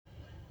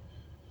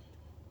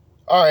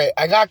All right,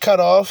 I got cut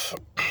off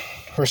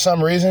for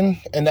some reason,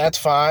 and that's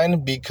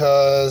fine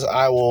because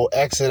I will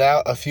exit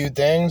out a few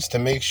things to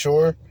make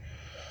sure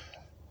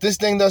this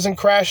thing doesn't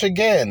crash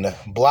again.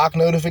 Block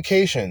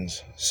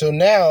notifications. So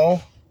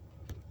now,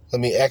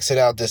 let me exit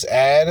out this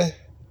ad.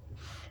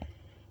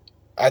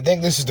 I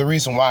think this is the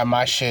reason why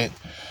my shit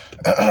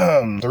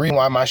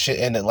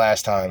ended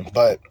last time,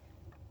 but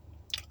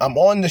I'm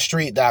on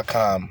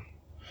thestreet.com.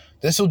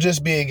 This will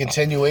just be a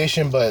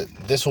continuation, but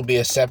this will be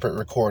a separate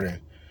recording.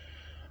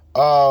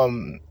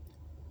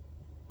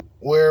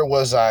 Where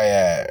was I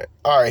at?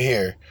 All right,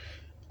 here.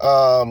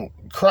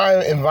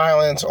 Crime and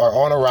violence are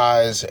on a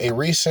rise. A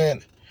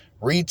recent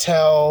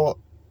retail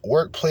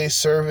workplace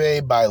survey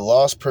by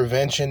Loss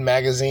Prevention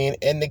magazine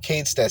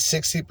indicates that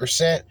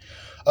 60%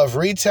 of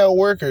retail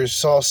workers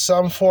saw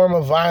some form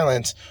of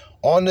violence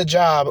on the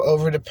job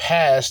over the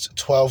past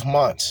 12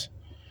 months.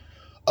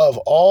 Of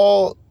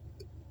all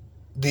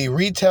the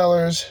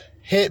retailers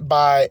hit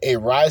by a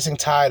rising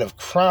tide of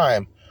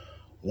crime,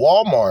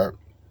 Walmart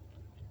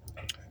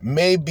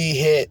may be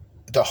hit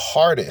the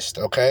hardest,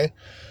 okay?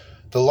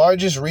 The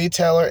largest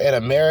retailer in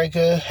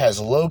America has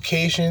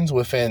locations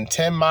within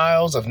 10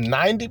 miles of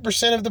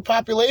 90% of the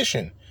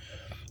population.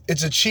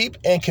 It's a cheap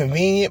and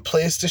convenient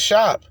place to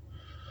shop,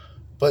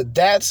 but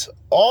that's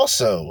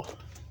also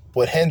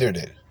what hindered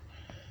it.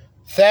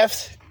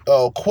 Theft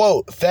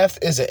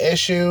is an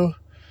issue.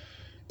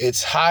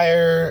 It's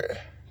higher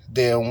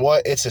than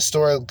what it's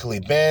historically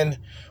been.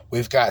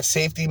 We've got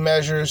safety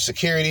measures,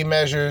 security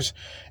measures,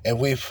 and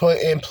we've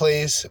put in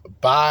place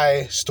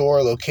by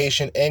store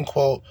location, end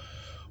quote.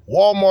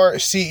 Walmart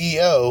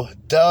CEO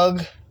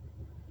Doug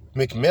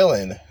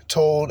McMillon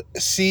told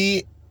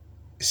CNBC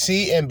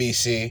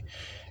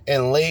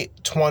in late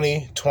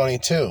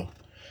 2022,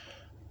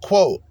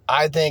 quote,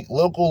 I think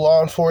local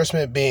law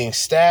enforcement being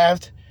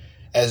staffed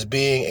as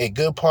being a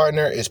good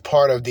partner is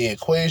part of the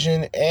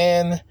equation,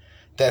 and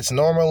that's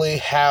normally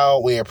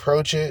how we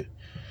approach it.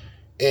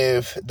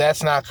 If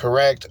that's not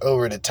correct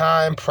over the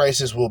time,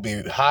 prices will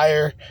be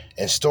higher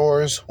and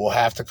stores will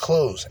have to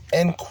close,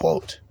 end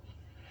quote.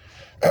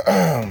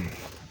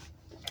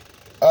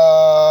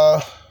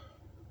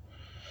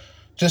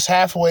 Just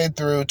halfway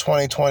through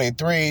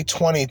 2023,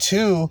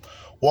 22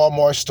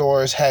 Walmart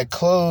stores had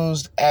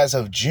closed as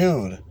of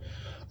June.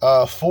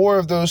 4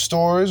 of those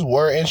stores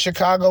were in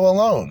Chicago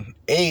alone.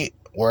 8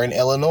 were in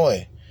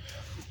Illinois.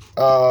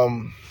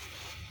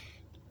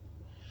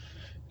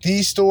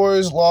 These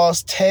stores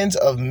lost tens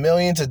of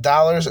millions of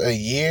dollars a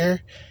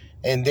year,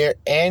 and their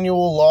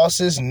annual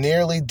losses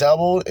nearly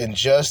doubled in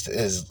just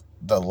as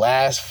the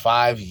last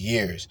 5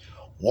 years.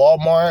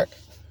 Walmart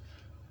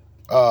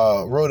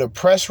wrote a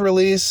press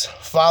release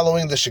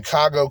following the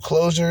Chicago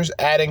closures,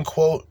 adding,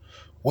 quote,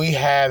 we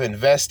have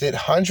invested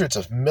hundreds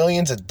of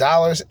millions of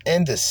dollars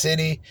in the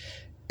city.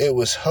 It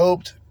was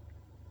hoped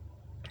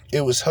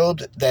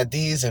that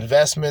these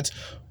investments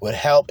would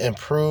help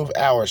improve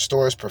our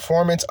store's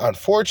performance.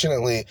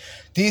 Unfortunately,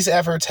 these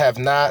efforts have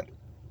not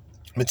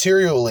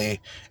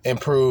materially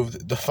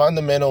improved the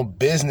fundamental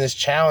business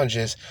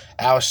challenges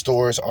our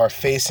stores are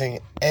facing,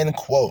 end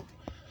quote.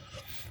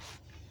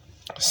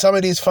 Some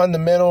of these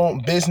fundamental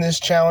business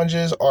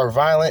challenges are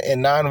violent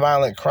and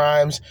nonviolent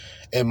crimes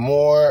in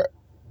more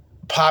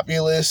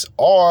populous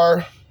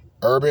or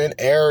urban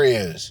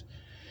areas.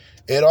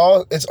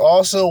 It's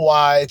also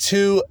why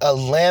 2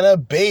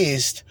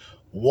 Atlanta-based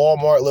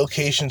Walmart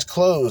locations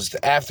closed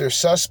after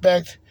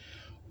suspected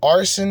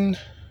arson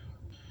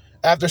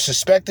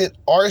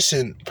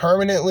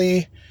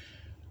permanently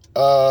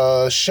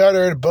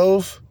shuttered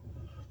both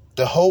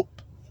the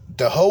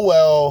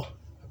Howell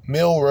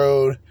Mill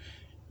Road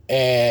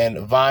and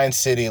Vine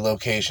City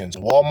locations.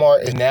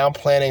 Walmart is now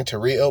planning to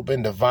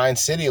reopen the Vine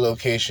City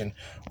location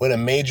with a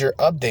major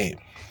update.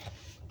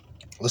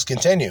 Let's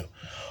continue.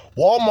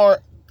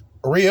 Walmart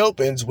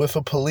reopens with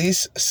a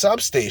police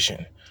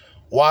substation.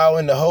 While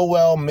in the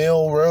Howell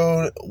Mill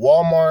Road,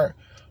 Walmart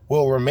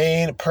will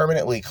remain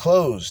permanently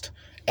closed.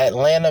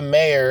 Atlanta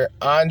Mayor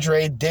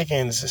Andre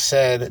Dickens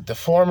said the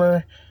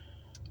former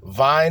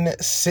Vine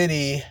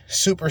City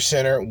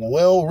Supercenter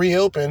will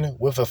reopen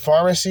with a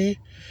pharmacy,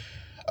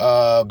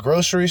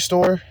 grocery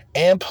store,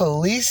 and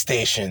police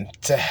station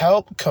to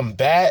help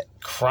combat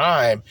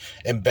crime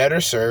and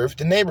better serve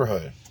the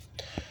neighborhood.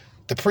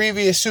 The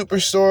previous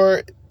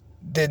superstore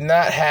did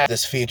not have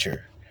this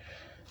feature.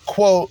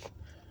 Quote,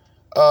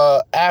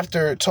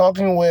 after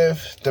talking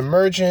with the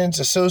merchants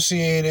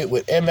associated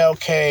with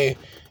MLK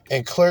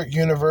and Clark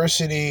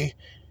University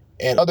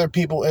and other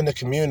people in the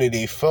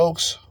community,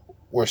 folks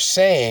were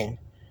saying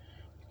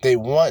they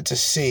want to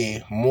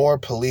see more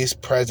police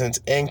presence,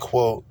 end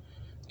quote,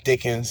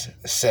 Dickens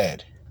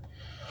said.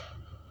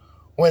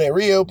 When it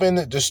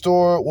reopened, the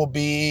store will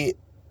be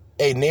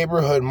a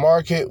neighborhood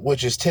market,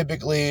 which is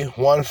typically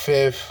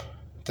 1/5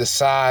 the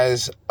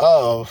size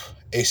of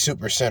a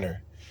supercenter.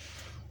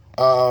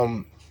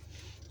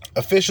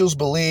 Officials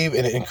believe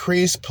an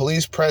increased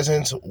police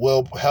presence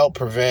will help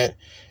prevent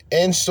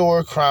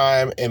in-store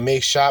crime and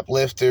make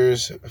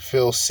shoplifters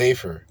feel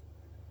safer.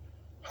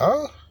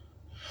 Huh?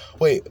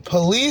 Wait,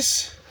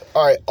 police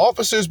All right,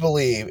 officers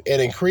believe an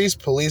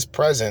increased police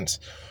presence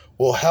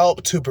will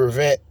help to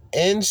prevent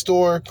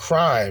in-store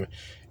crime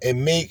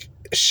and make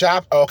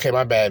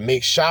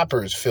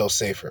shoppers feel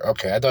safer.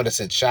 Okay, I thought it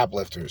said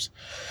shoplifters.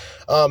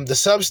 The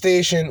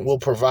substation will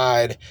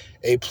provide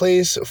a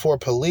place for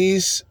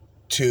police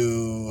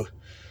to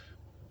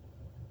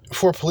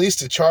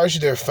charge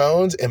their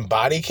phones and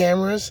body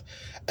cameras,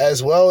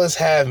 as well as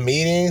have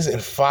meetings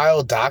and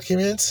file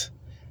documents.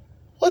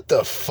 What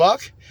the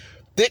fuck?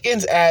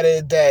 Dickens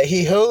added that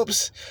he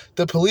hopes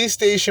the police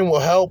station will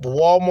help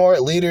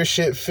Walmart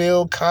leadership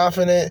feel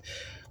confident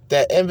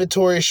that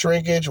inventory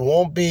shrinkage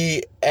won't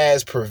be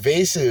as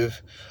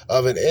pervasive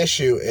of an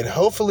issue and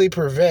hopefully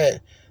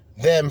prevent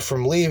them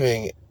from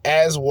leaving,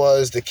 as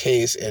was the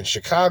case in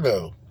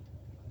Chicago.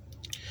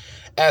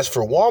 As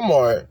for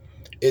Walmart,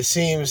 it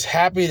seems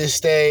happy to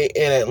stay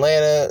in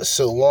Atlanta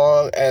so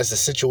long as the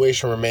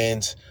situation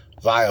remains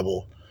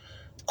viable.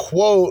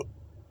 Quote,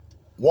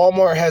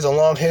 Walmart has a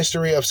long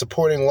history of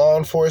supporting law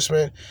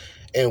enforcement,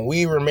 and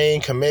we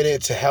remain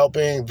committed to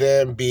helping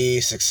them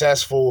be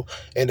successful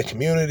in the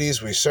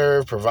communities we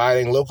serve,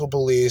 providing local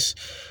police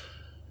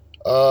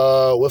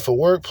with a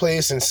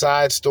workplace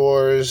inside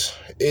stores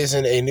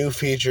isn't a new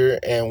feature,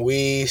 and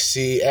we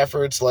see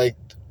efforts like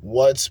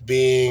what's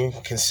being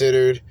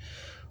considered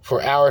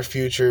for our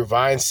future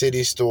Vine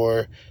City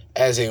store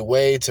as a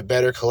way to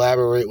better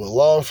collaborate with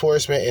law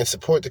enforcement and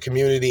support the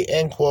community,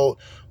 end quote,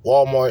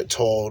 Walmart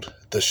told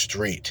The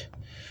Street.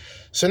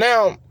 So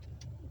now,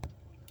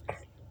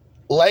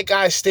 like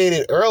I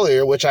stated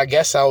earlier, which I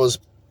guess I was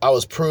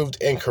proved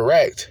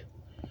incorrect,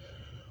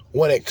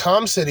 when it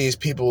comes to these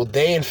people,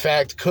 they in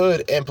fact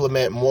could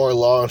implement more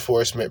law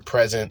enforcement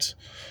presence,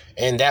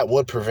 and that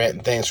would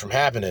prevent things from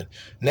happening.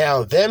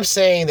 Now, them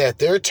saying that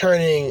they're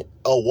turning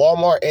a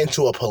Walmart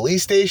into a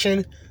police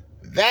station,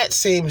 that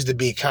seems to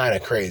be kind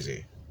of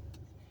crazy.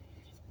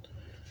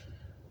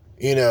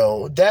 You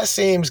know, that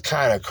seems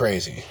kind of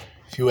crazy,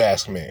 if you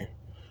ask me.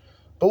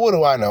 But what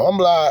do I know? I'm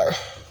blah.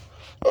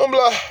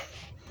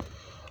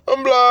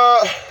 All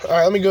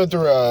right, let me go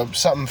through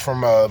something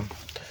from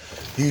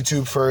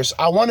YouTube first.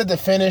 I wanted to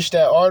finish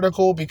that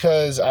article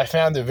because I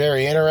found it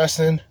very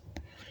interesting,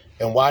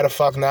 and why the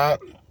fuck not?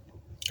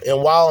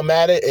 And while I'm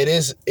at it, it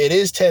is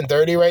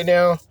 10:30 right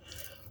now,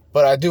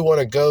 but I do want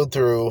to go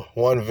through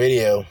one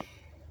video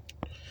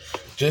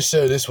just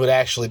so this would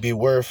actually be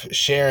worth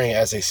sharing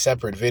as a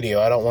separate video.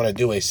 I don't want to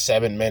do a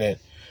 7-minute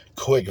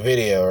quick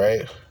video,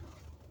 right?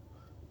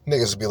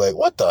 Niggas would be like,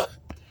 what the?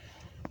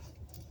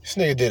 This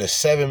nigga did a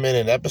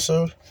 7-minute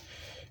episode?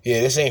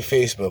 Yeah, this ain't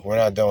Facebook. We're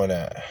not doing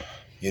that.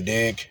 You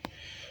dig?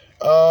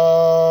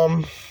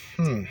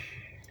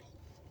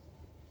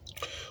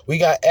 We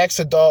got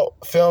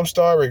ex-adult film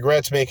star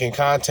regrets making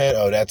content.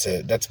 Oh, that's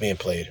it. That's being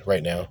played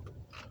right now.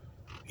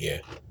 Yeah.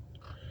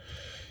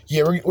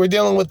 Yeah, we're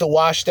dealing with the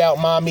washed out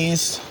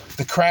mommies.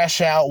 The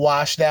crash out,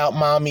 washed out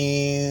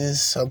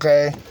mommies.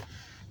 Okay?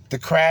 The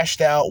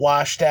crashed out,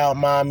 washed out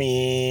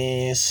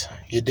mommies.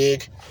 You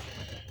dig?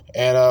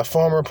 And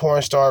former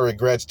porn star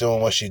regrets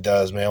doing what she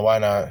does, man. Why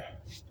not?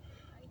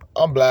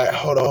 I'm black.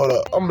 Hold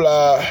up. I'm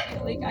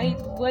black. Like, I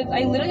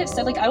literally have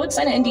said, like, I would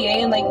sign an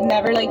NDA and, like,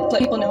 never, like,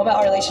 let people know about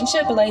our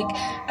relationship, but, like,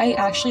 I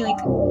actually like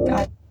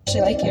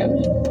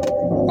you.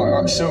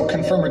 So,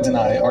 confirm or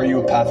deny, are you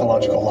a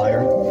pathological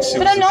liar?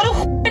 But I'm not a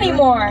whore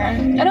anymore.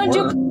 I don't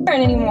do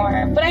porn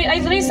anymore. But I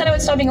literally said I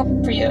would stop being a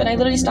whore for you, and I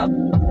literally stopped.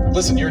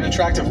 Listen, you're an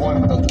attractive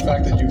woman, but the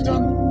fact that you've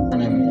done...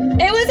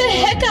 It was a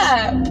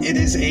hiccup. It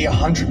is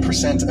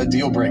 100% a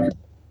deal breaker.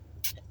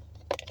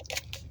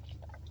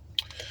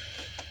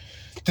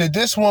 Did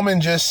this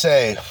woman just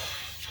say,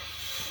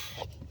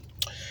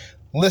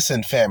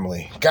 listen,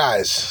 family,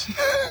 guys,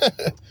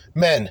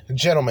 men,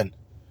 gentlemen,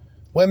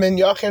 women,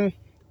 y'all can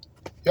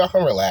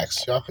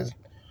relax. Y'all can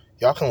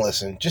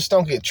listen. Just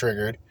don't get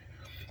triggered.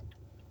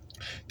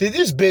 Did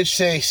this bitch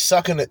say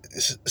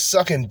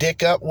sucking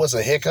dick up was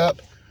a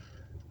hiccup?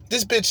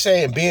 This bitch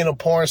saying being a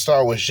porn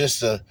star was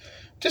just a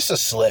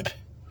slip.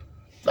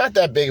 Not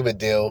that big of a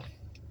deal.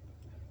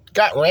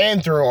 Got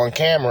ran through on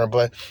camera,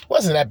 but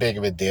wasn't that big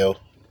of a deal.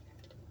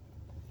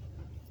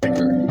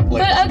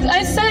 But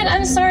I said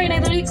I'm sorry, and I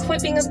literally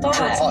quit being a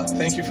thought.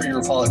 Thank you for your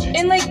apology.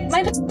 And like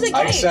my like,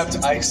 I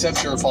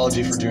accept your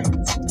apology for doing it.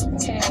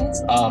 Okay.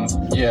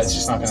 Yeah, it's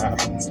just not gonna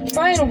happen.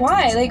 Brian,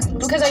 why? Like,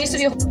 because I used to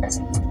be a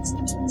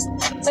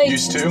whore. Like,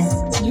 Used to?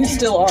 You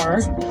still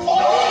are.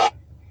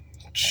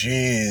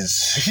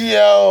 Jeez.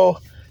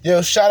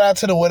 Yo, shout out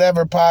to the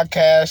Whatever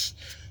Podcast.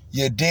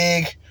 You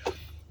dig?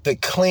 The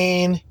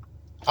clean.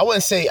 I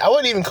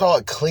wouldn't even call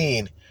it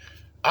clean.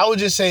 I would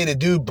just say the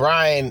dude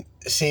Brian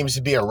seems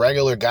to be a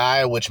regular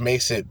guy, which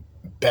makes it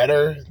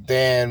better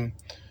than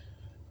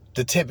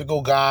the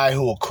typical guy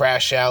who will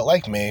crash out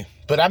like me.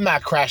 But I'm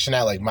not crashing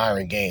out like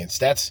Myron Gaines.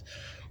 That's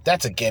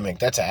a gimmick.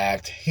 That's an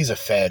act. He's a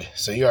Fed.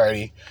 So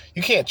you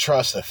can't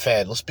trust the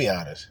Fed. Let's be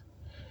honest.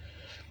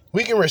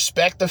 We can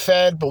respect the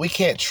Fed, but we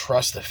can't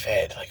trust the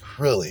Fed. Like,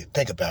 really,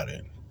 think about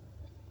it.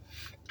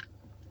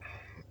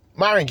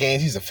 Myron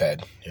Gaines, he's a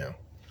Fed, you know.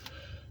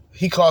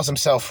 He calls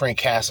himself Frank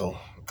Castle.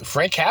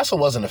 Frank Castle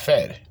wasn't a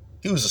Fed.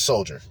 He was a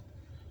soldier.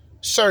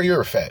 Sir,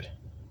 you're a Fed.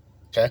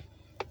 Okay?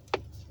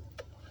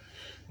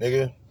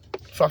 Nigga,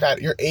 fuck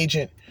out. You're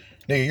Agent.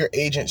 Nigga, you're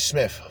Agent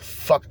Smith.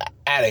 Fuck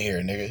out of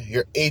here, nigga.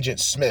 You're Agent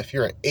Smith.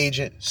 You're an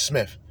Agent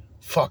Smith.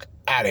 Fuck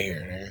out of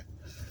here, nigga.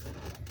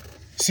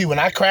 See, when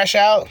I crash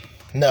out,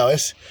 no,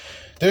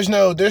 there's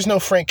no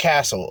Frank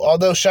Castle.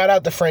 Although, shout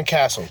out to Frank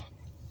Castle.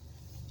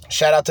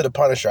 Shout out to the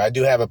Punisher. I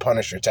do have a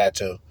Punisher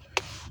tattoo.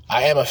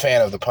 I am a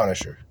fan of the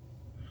Punisher.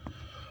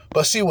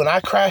 But see, when I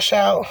crash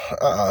out,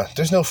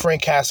 there's no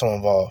Frank Castle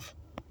involved.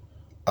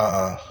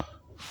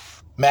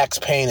 Max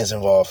Payne is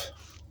involved.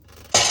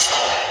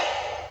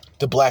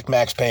 The Black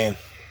Max Payne.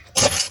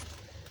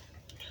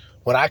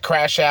 When I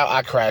crash out,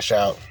 I crash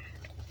out.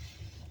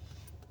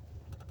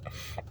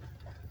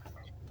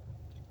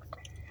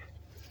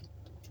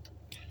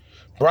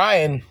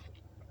 Brian,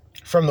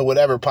 from the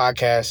Whatever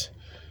podcast,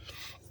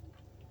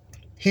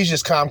 he's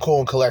just calm, cool,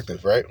 and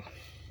collective, right?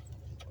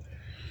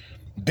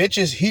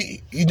 Bitches,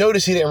 you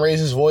notice he didn't raise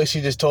his voice.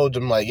 He just told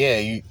them, like, yeah,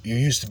 you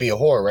used to be a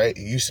whore, right?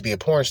 You used to be a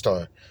porn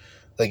star.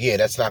 Like, yeah,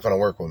 that's not going to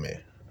work with me.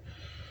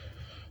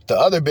 The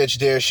other bitch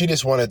there, she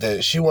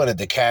wanted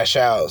to cash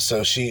out.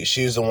 So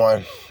she's the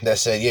one that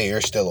said, yeah,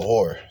 you're still a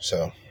whore.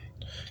 So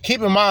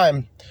keep in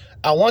mind,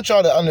 I want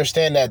y'all to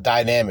understand that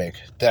dynamic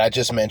that I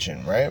just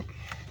mentioned, right?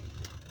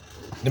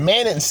 The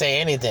man didn't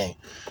say anything,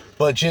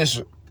 but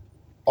just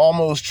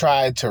almost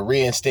tried to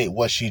reinstate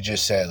what she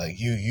just said. Like,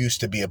 you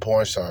used to be a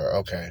porn star.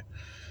 Okay.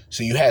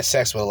 So you had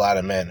sex with a lot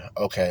of men.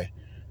 Okay.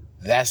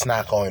 That's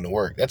not going to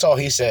work. That's all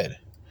he said.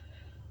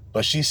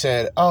 But she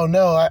said, oh,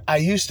 no, I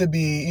used to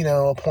be,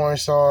 a porn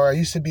star. I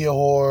used to be a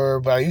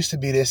whore, but I used to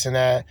be this and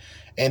that.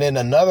 And then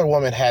another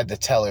woman had to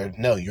tell her,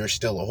 no, you're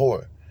still a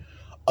whore.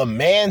 A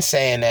man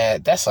saying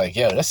that, that's like,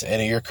 yo, that's the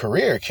end of your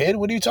career, kid.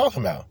 What are you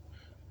talking about?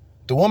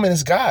 The woman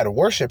is God,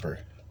 worship her.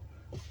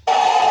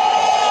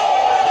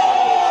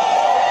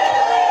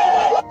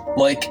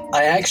 Like,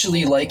 I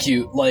actually like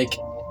you, like,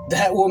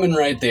 that woman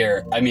right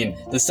there. I mean,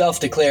 the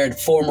self-declared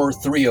former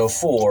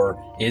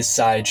 304 is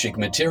side chick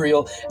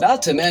material,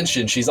 not to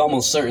mention she's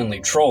almost certainly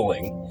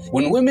trolling.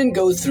 When women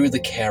go through the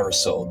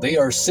carousel, they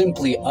are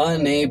simply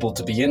unable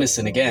to be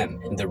innocent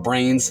again, and their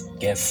brains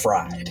get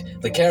fried.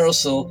 The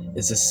carousel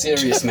is a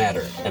serious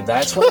matter, and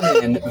that's why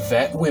men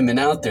vet women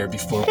out there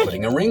before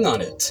putting a ring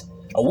on it.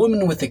 A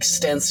woman with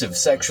extensive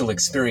sexual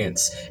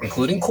experience,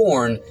 including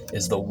corn,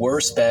 is the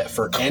worst bet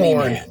for any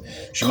man.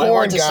 She might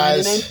want to sign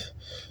a name.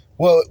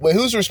 Well, wait,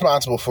 who's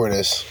responsible for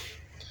this?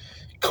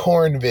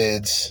 Corn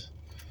Vids.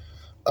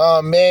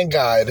 Man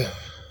Guide.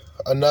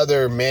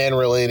 Another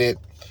man-related.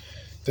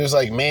 There's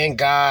like Man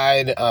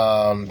Guide.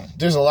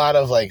 There's a lot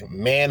of like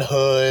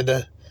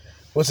Manhood.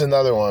 What's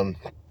another one?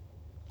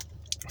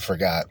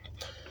 Forgot.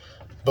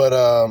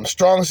 But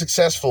Strong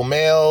Successful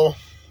Male.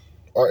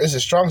 Or is it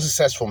Strong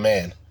Successful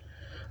Man?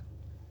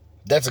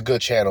 That's a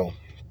good channel.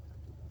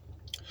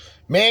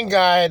 Man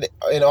Guide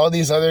and all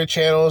these other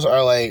channels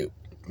are like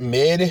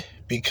mid,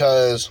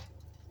 because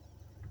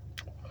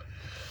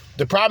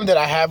the problem that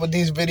I have with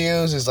these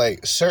videos is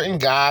like certain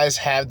guys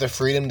have the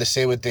freedom to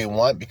say what they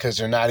want because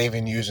they're not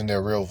even using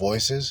their real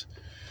voices.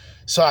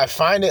 So I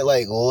find it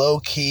like low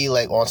key,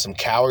 like on some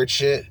coward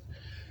shit.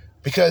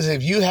 Because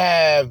if you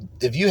have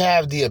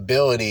the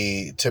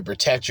ability to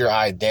protect your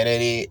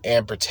identity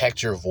and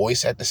protect your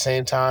voice at the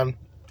same time,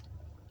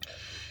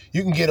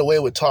 you can get away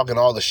with talking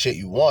all the shit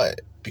you want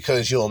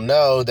because you'll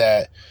know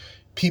that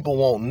people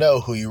won't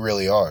know who you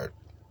really are.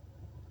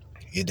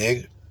 You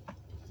dig?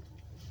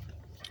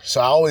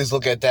 So I always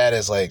look at that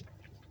as like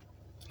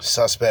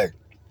suspect.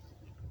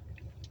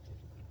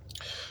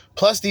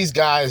 Plus, these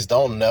guys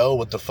don't know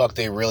what the fuck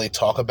they really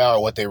talk about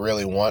or what they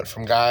really want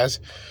from guys.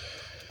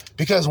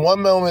 Because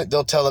one moment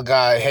they'll tell a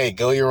guy, hey,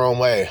 go your own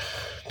way.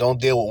 Don't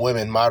deal with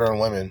women, modern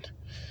women.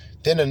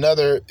 Then in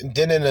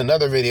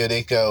another video,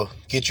 they go,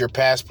 get your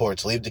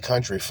passports, leave the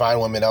country, find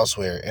women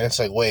elsewhere. And it's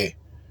like, wait,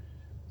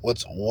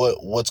 what's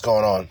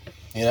going on?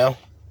 You know?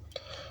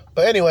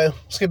 But anyway,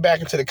 let's get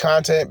back into the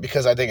content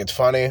because I think it's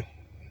funny.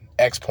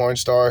 Ex-porn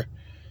star,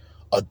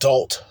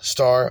 adult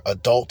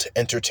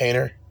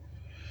entertainer,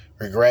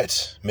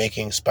 regrets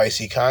making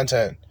spicy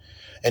content.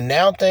 And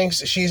now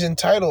thinks she's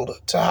entitled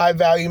to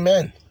high-value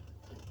men.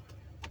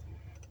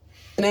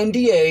 An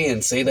NDA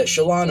and say that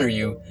she'll honor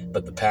you,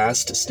 but the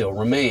past still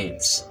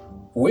remains.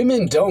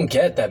 Women don't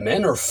get that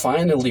men are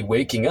finally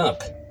waking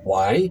up.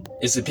 Why?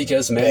 Is it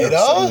because men are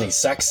suddenly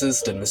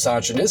sexist and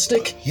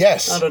misogynistic?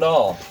 Yes. Not at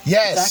all.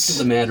 Yes. The fact of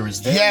the matter is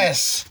very...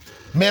 Yes.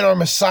 Men are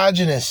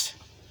misogynist.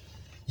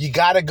 You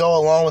got to go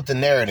along with the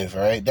narrative,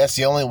 right? That's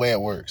the only way it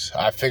works.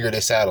 I figured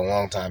this out a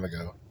long time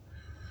ago.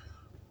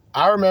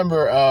 I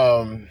remember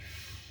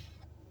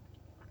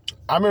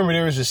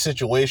there was a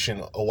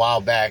situation a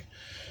while back,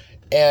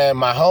 and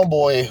my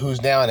homeboy who's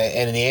down in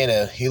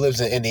Indiana, he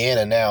lives in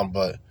Indiana now,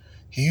 but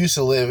he used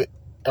to live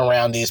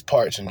around these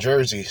parts in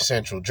Jersey,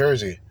 central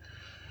Jersey.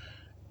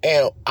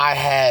 And I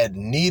had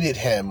needed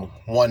him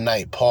one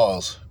night,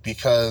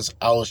 because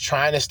I was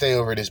trying to stay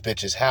over at this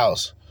bitch's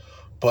house,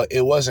 but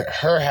it wasn't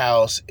her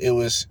house. It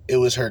was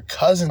her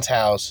cousin's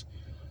house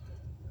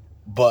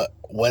But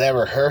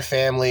whatever her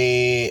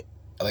family,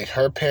 like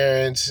her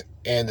parents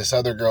and this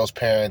other girl's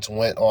parents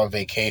went on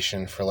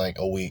vacation for like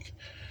a week.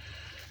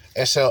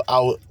 And so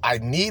I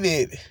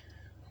needed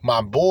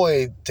my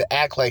boy to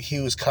act like he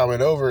was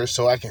coming over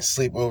so I can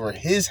sleep over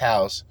his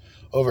house,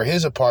 over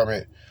his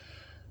apartment,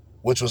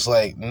 which was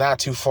like not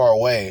too far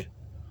away,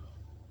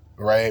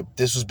 right?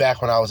 This was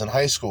back when I was in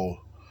high school.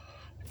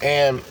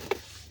 And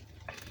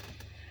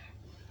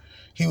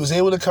he was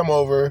able to come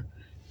over,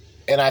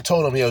 and I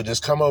told him, yo,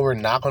 just come over,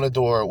 knock on the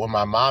door. When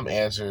my mom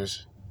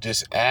answers,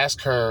 just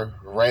ask her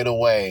right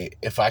away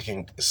if I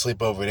can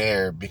sleep over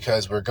there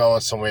because we're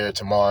going somewhere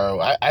tomorrow.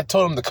 I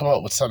told him to come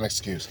up with some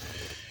excuse,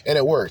 and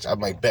it worked. I'm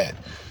like, bet.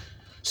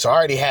 So I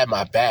already had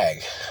my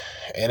bag.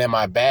 And in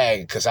my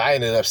bag, because I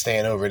ended up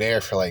staying over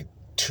there for like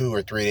 2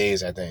 or 3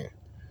 days, I think.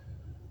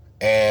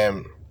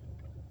 And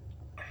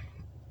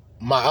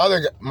my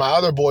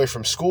other boy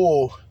from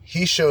school,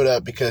 he showed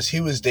up because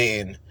he was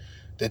dating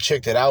the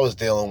chick that I was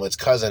dealing with's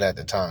cousin at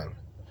the time.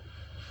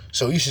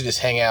 So we used to just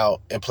hang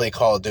out and play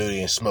Call of Duty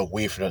and smoke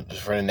weed for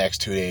the next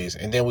 2 days.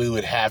 And then we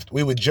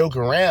would joke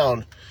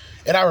around.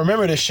 And I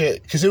remember this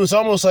shit because it was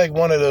almost like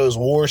one of those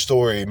war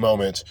story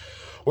moments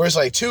where it's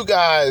like two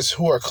guys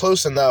who are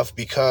close enough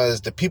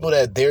because the people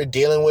that they're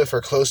dealing with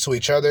are close to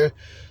each other.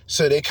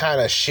 So they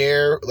kind of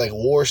share like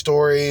war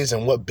stories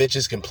and what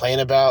bitches complain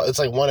about. It's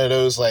like one of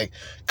those like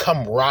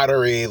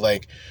camaraderie,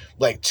 like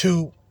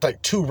two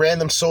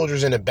random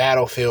soldiers in the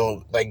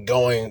battlefield, like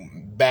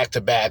going back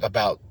to back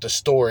about the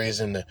stories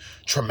and the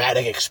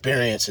traumatic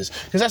experiences.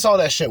 Because that's all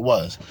that shit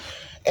was.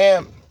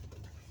 And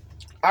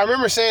I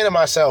remember saying to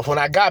myself, when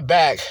I got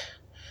back,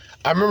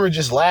 I remember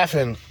just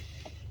laughing.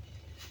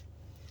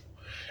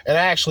 And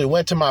I actually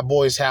went to my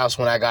boy's house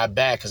when I got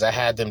back because I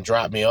had them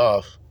drop me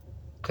off.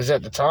 Because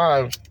at the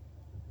time,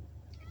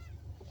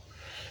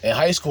 in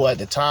high school at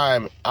the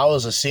time, I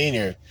was a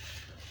senior.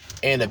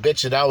 And the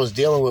bitch that I was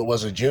dealing with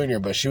was a junior,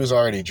 but she was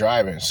already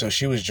driving. So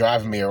she was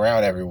driving me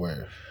around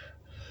everywhere.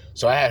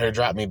 So I had her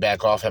drop me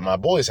back off at my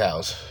boy's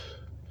house.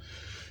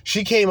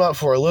 She came up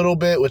for a little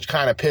bit, which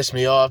kind of pissed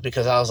me off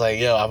because I was like,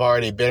 yo, I've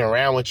already been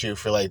around with you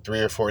for like 3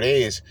 or 4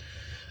 days.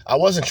 I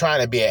wasn't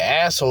trying to be an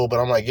asshole, but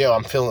I'm like, yo,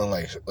 I'm feeling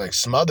like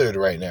smothered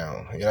right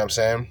now. You know what I'm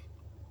saying?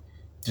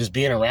 Just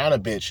being around a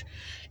bitch.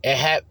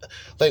 And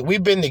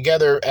we've been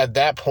together at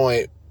that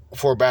point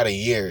for about a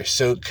year.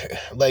 So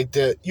like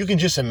you can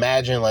just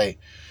imagine like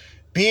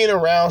being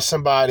around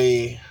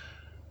somebody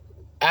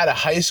out of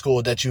high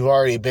school that you've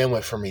already been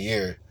with from a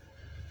year.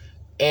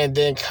 And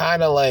then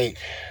kind of like,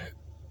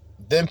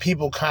 then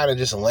people kind of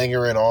just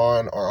lingering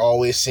on or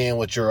always seeing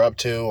what you're up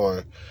to,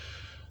 or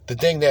the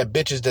thing that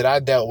bitches that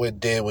I dealt with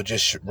did would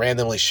just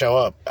randomly show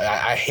up.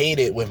 I hate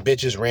it when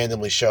bitches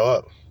randomly show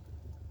up.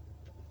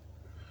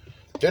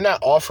 They're not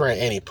offering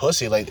any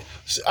pussy. Like,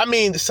 I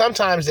mean,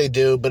 sometimes they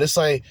do, but it's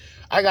like,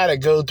 I gotta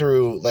go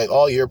through like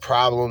all your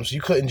problems.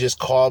 You couldn't just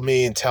call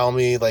me and tell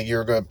me like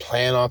you're gonna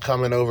plan on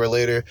coming over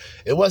later.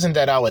 It wasn't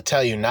that I would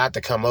tell you not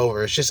to come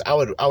over. It's just I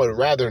would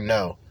rather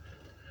know.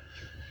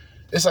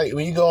 It's like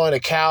when you go on a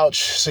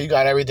couch, so you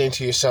got everything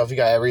to yourself, you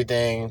got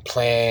everything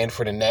planned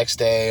for the next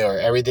day or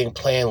everything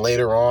planned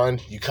later on.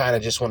 You kind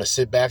of just want to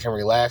sit back and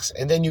relax.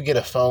 And then you get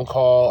a phone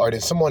call or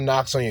then someone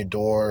knocks on your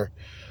door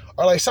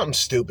or like something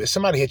stupid.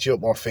 Somebody hits you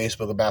up on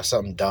Facebook about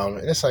something dumb.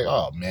 And it's like,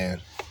 oh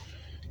man,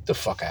 get the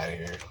fuck out of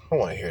here. I don't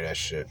want to hear that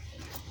shit.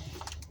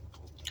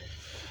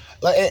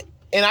 Like,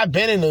 and I've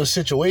been in those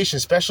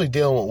situations, especially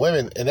dealing with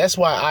women. And that's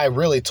why I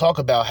really talk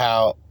about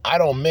how I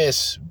don't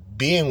miss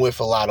being with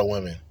a lot of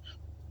women.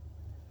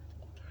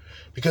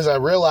 Because I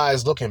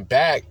realized looking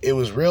back, it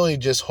was really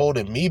just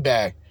holding me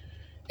back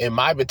in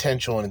my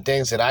potential and the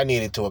things that I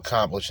needed to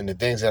accomplish and the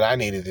things that I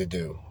needed to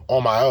do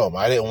on my own.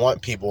 I didn't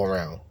want people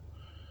around.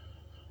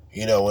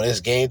 You know, when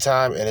it's game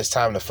time and it's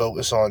time to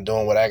focus on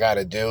doing what I got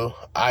to do,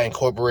 I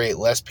incorporate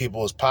less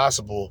people as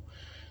possible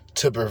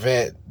to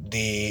prevent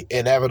the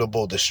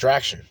inevitable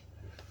distraction.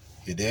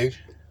 You dig?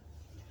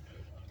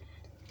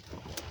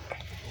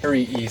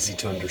 Very easy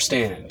to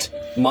understand.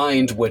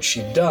 Mind what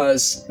she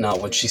does,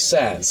 not what she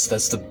says.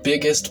 That's the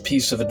biggest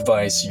piece of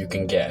advice you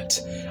can get.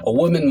 A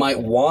woman might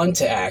want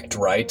to act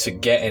right to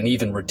get and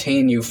even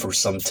retain you for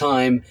some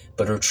time,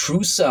 but her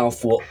true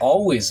self will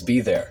always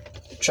be there.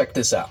 Check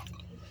this out.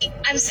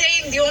 I'm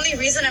saying the only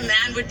reason a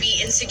man would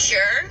be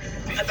insecure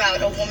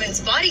about a woman's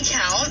body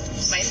count,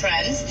 my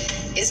friends,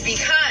 is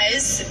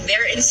because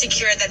they're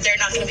insecure that they're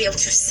not going to be able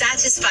to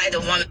satisfy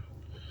the woman.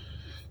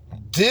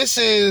 This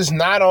is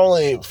not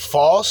only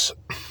false,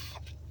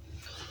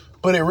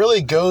 but it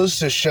really goes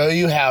to show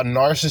you how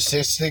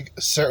narcissistic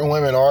certain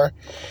women are.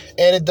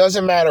 And it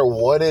doesn't matter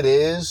what it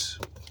is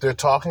they're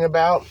talking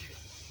about.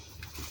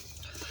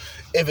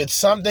 If it's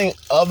something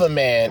of a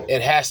man,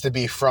 it has to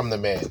be from the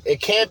man. It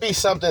can't be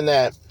something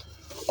that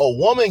a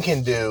woman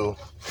can do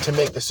to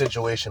make the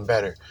situation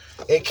better.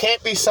 It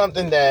can't be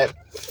something that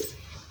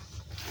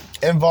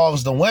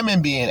involves the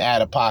women being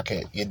out of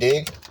pocket, you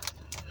dig?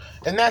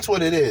 And that's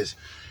what it is.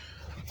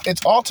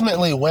 It's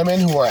ultimately women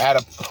who are out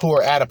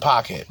of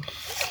pocket.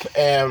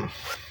 And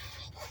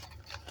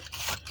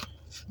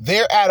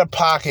they're out of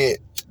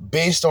pocket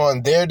based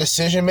on their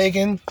decision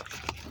making,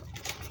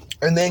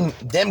 and then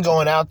them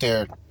going out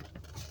there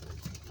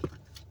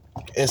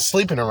and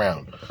sleeping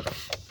around.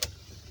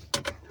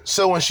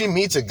 So when she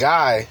meets a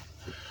guy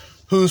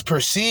who's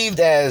perceived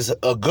as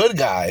a good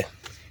guy,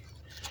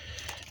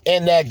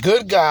 and that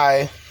good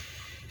guy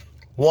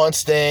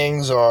wants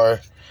things,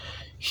 or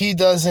he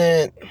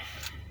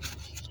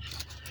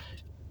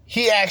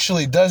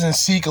actually doesn't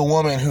seek a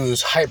woman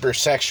who's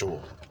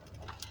hypersexual.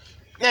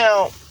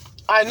 Now,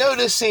 I know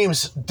this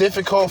seems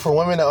difficult for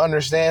women to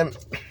understand,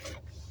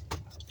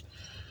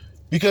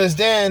 because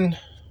then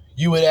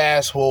you would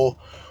ask, well,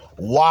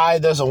 why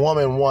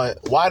women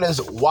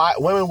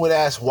would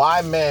ask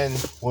why men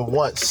would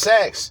want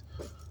sex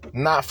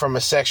not from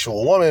a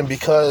sexual woman,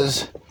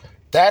 because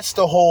that's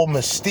the whole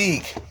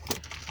mystique,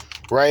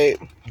 right?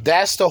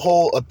 That's the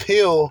whole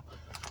appeal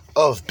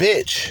of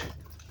bitch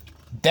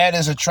that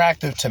is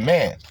attractive to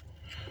men,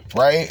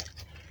 right?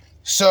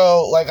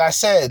 So, like I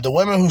said, the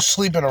women who's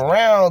sleeping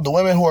around, the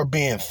women who are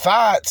being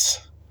thoughts,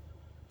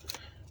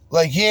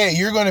 like, yeah,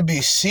 you're going to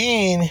be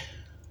seen,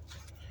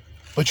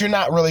 but you're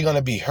not really going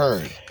to be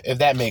heard, if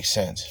that makes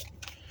sense.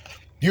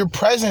 Your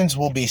presence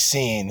will be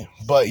seen,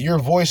 but your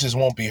voices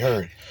won't be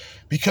heard,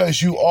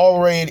 because you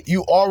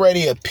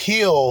already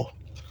appeal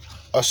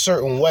a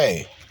certain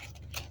way.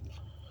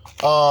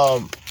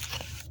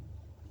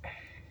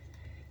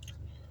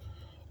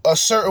 A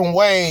certain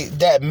way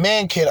that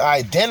men can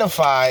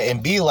identify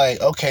and be like,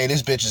 okay,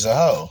 this bitch is a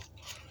hoe.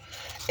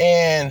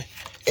 And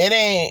it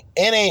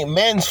ain't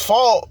men's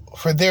fault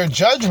for their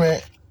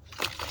judgment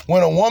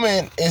when a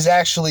woman is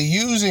actually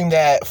using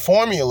that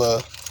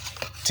formula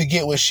to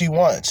get what she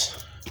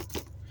wants.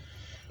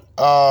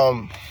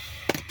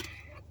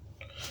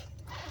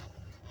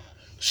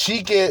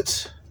 She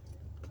gets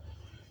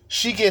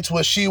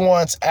what she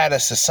wants out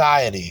of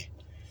society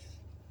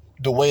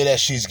the way that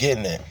she's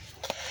getting it.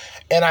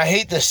 And I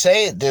hate to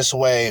say it this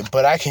way,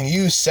 but I can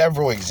use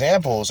several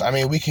examples. I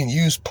mean, we can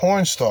use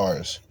porn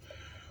stars.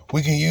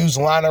 We can use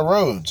Lana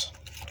Rhoades,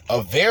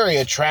 a very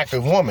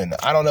attractive woman.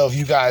 I don't know if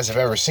you guys have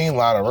ever seen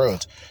Lana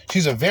Rhoades.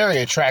 She's a very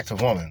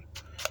attractive woman.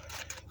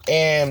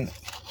 And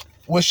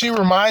what she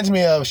reminds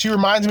me of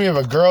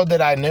a girl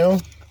that I knew,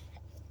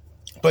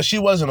 but she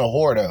wasn't a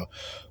whore though.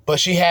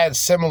 But she had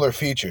similar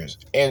features.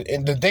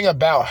 And the thing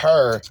about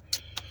her,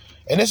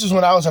 and this is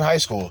when I was in high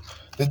school,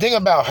 the thing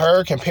about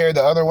her compared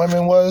to other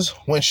women was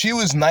when she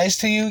was nice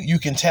to you, you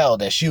can tell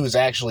that she was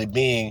actually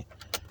being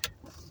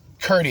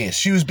courteous.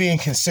 She was being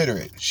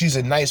considerate. She's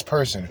a nice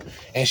person.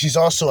 And she's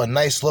also a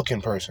nice looking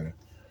person.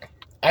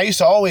 I used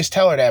to always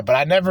tell her that, but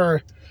I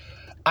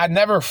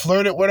never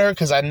flirted with her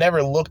because I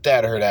never looked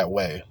at her that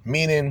way.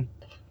 Meaning,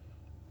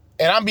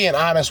 and I'm being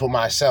honest with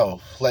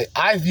myself. Like,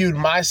 I viewed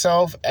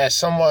myself as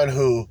someone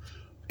who,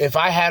 if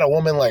I had a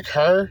woman like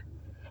her,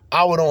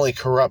 I would only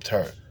corrupt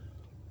her.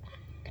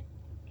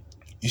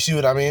 You see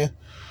what I mean?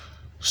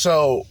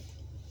 So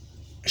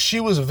she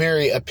was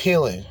very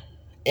appealing.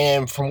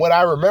 And from what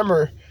I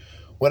remember,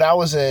 when I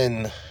was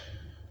in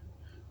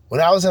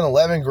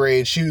 11th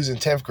grade, she was in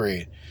 10th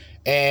grade.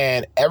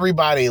 And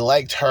everybody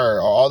liked her,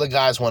 or all the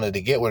guys wanted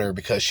to get with her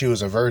because she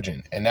was a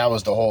virgin. And that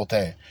was the whole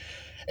thing.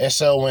 And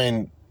so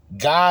when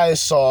guys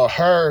saw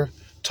her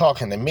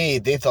talking to me,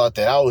 they thought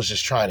that I was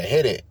just trying to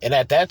hit it. And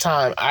at that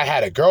time, I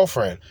had a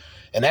girlfriend.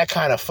 And that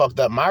kind of fucked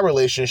up my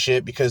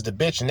relationship because the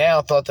bitch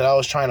now thought that I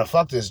was trying to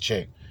fuck this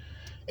chick.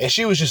 And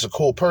she was just a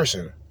cool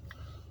person.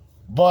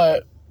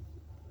 But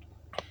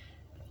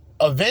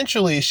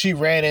eventually she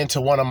ran into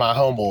one of my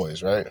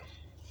homeboys, right?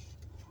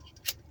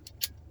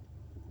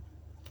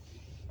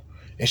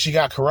 And she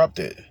got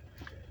corrupted.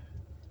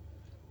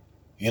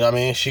 You know what I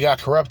mean? She got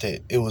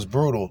corrupted. It was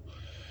brutal.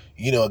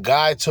 You know, a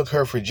guy took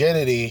her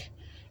virginity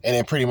and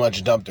then pretty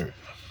much dumped her.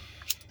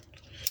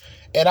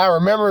 And I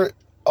remember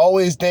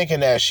always thinking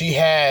that she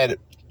had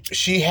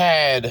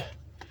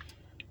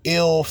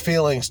ill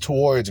feelings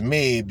towards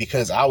me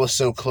because I was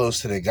so close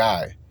to the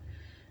guy.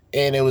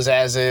 And it was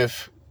as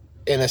if,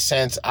 in a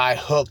sense, I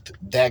hooked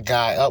that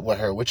guy up with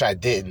her, which I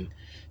didn't.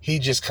 He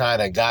just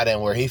kind of got in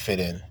where he fit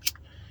in.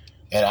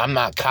 And I'm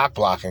not cock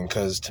blocking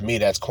because to me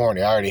that's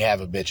corny. I already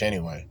have a bitch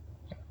anyway.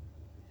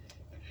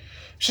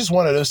 It's just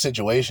one of those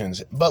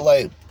situations. But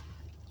like,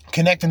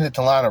 connecting it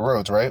to Lana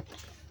Rhoades, right?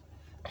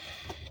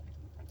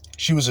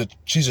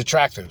 She's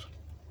attractive.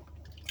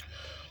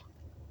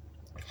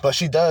 But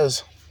she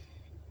does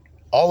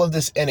all of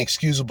this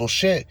inexcusable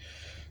shit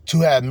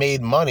to have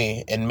made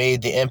money and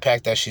made the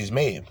impact that she's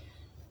made.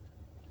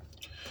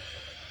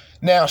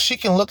 Now, she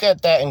can look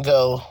at that and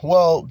go,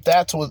 well,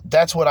 that's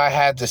what I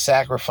had to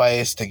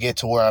sacrifice to get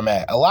to where I'm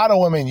at. A lot of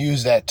women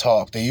use that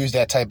talk. They use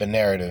that type of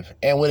narrative.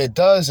 And what it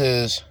does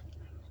is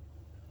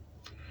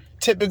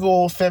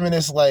typical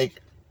feminist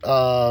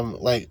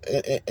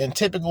in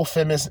typical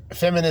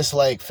feminist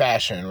like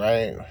fashion,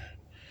 right?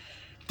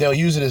 They'll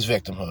use it as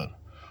victimhood.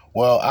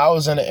 Well, I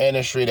was in an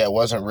industry that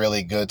wasn't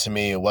really good to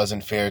me. It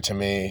wasn't fair to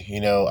me. You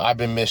know, I've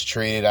been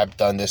mistreated. I've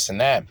done this and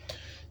that.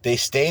 They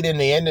stayed in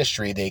the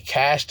industry. They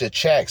cashed the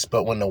checks.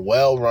 But when the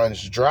well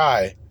runs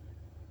dry,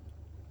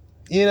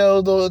 you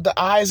know, the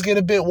eyes get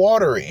a bit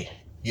watery.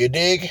 You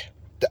dig?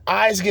 The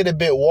eyes get a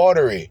bit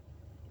watery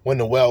when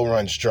the well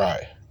runs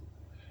dry.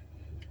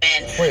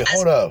 Wait,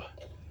 hold up.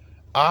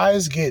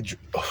 Eyes get...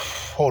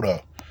 Hold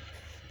up.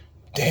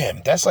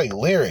 Damn, that's like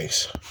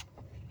lyrics.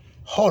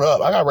 Hold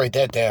up, I gotta write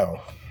that down.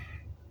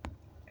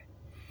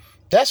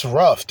 That's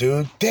rough,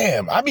 dude.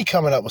 Damn, I be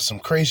coming up with some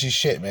crazy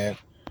shit, man.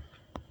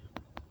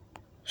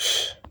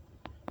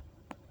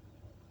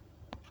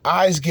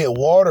 Eyes get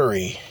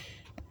watery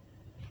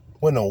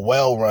when the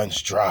well runs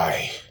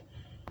dry.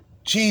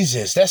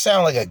 Jesus, that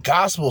sounds like a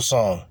gospel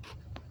song.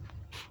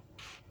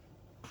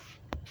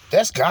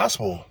 That's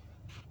gospel.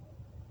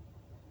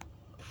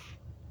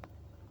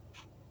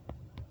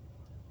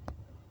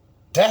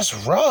 That's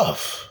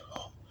rough.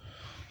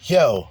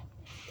 Yo,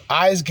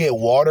 eyes get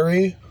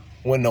watery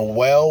when the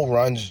well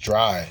runs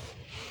dry.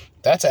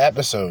 That's an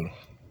episode.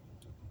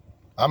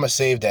 I'm going to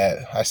save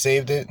that. I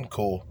saved it.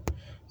 Cool.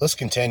 Let's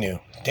continue.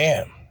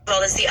 Damn. As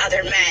well as the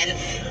other men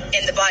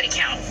in the body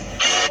count.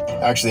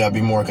 Actually, I'd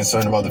be more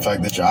concerned about the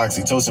fact that your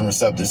oxytocin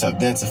receptors have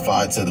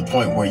densified to the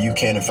point where you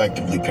can't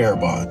effectively pair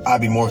bond.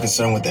 I'd be more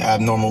concerned with the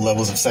abnormal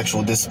levels of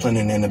sexual discipline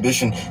and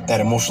inhibition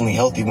that emotionally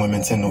healthy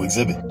women tend to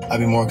exhibit. I'd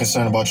be more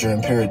concerned about your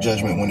impaired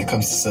judgment when it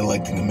comes to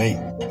selecting a mate.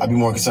 I'd be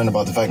more concerned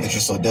about the fact that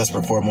you're so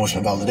desperate for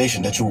emotional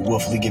validation that you will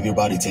willfully give your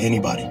body to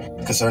anybody.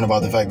 Concerned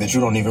about the fact that you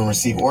don't even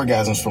receive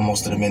orgasms from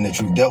most of the men that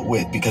you've dealt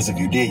with, because if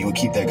you did, you would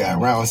keep that guy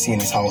around, seeing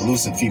as how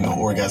elusive female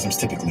orgasms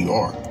typically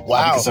are. Wow.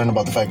 I'd be concerned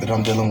about the fact that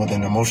I'm dealing with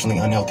an emotionally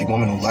unhealthy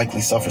woman who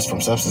likely suffers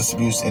from substance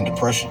abuse and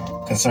depression.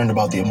 Concerned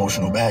about the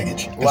emotional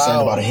baggage.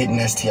 Concerned about a hidden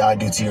STI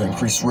due to your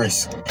increased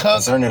risk.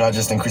 Concerned that I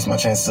just increased my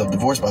chances of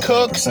divorce by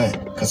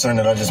 30%. Concerned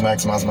that I just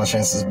maximized my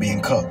chances of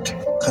being cucked.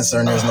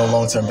 Concerned there's no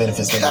long-term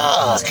benefits that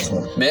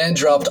Man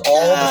dropped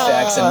all the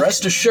facts, and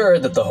rest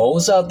assured that the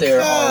hoes out there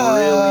are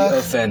really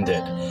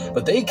offended.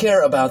 But they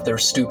care about their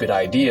stupid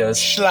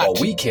ideas, while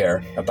we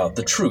care about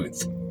the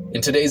truth.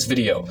 In today's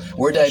video,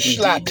 we're diving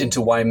deep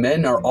into why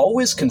men are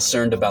always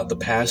concerned about the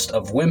past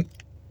of women.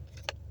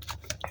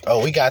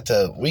 Oh, we got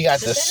the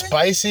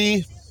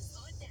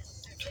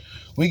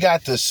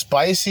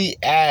spicy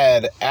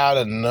ad out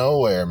of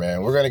nowhere,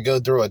 man. We're gonna go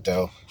through it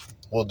though.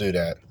 We'll do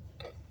that.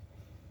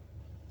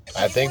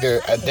 I think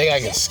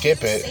I can skip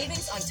it.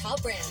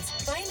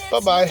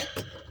 Bye-bye.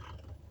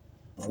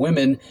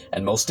 Women,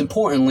 and most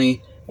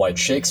importantly, why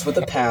chicks with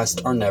a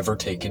past are never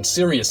taken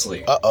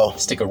seriously. Uh-oh.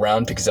 Stick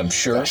around because I'm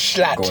sure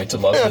you're going to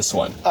love this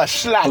one.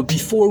 But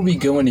before we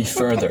go any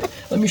further,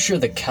 let me share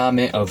the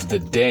comment of the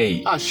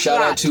day.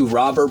 Shout out to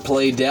Robert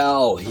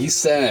Playdell. He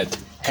said,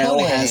 "Hell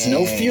has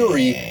no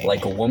fury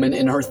like a woman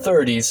in her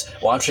 30s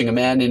watching a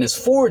man in his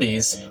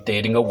 40s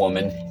dating a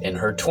woman in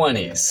her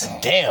 20s.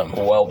 Damn.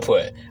 Well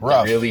put.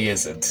 Rough. It really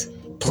isn't.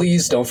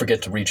 Please don't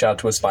forget to reach out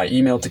to us by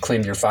email to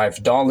claim your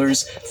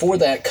 $5 for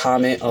that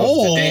comment of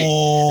the day.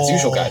 As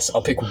usual, guys,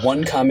 I'll pick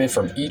one comment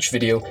from each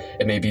video.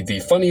 It may be the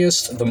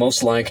funniest, the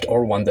most liked,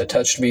 or one that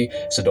touched me,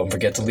 so don't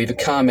forget to leave a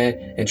comment,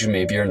 and you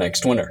may be our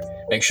next winner.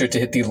 Make sure to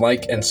hit the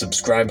like and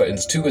subscribe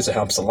buttons too, as it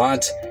helps a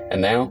lot. And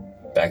now,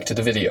 back to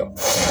the video.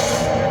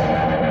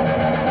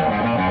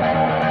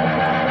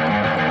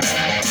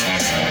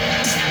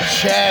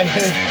 Chad,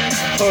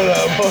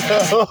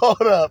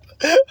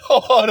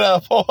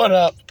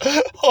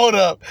 hold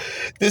up.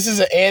 This is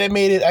an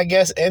animated, I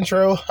guess,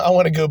 intro. I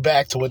want to go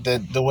back to what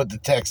the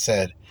text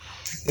said.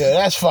 Yeah,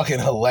 that's fucking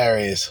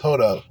hilarious.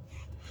 Hold up.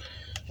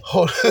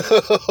 Hold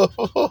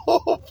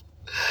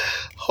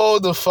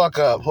the fuck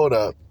up. Hold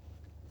up.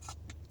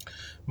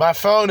 My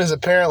phone is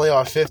apparently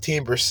on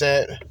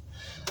 15%.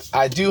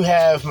 I do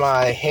have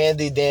my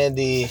handy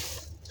dandy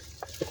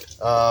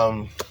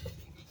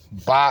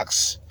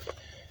box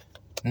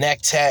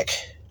neck tech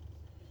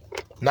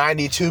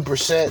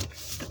 92%.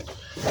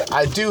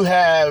 I do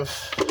have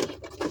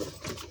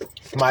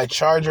my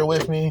charger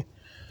with me.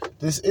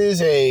 This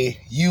is a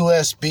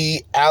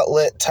USB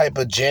outlet type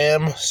of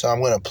jam, so I'm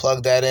going to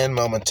plug that in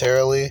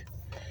momentarily.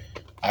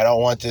 I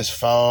don't want this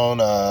phone,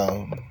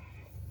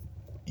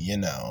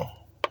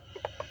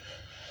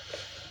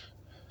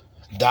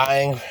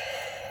 dying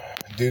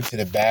due to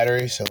the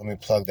battery, so let me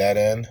plug that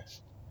in.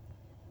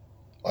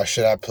 Or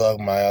should I plug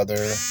my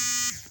other?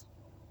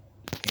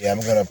 Yeah,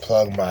 I'm going to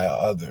plug my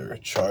other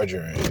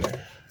charger in.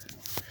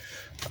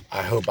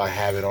 I hope I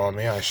have it on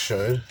me. I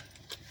should.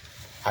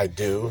 I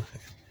do.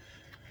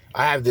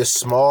 I have this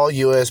small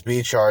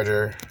USB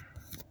charger,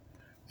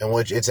 in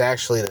which it's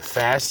actually the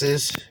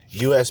fastest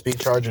USB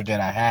charger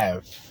that I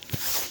have.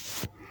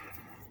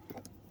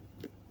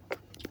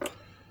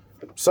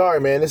 Sorry,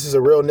 man. This is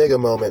a real nigga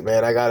moment,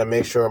 man. I gotta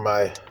make sure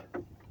my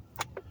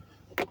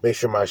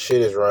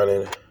shit is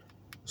running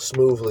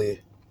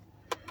smoothly.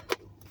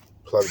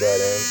 Plug that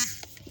in.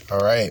 All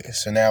right.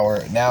 So now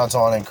it's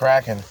on and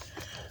cracking.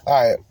 All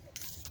right.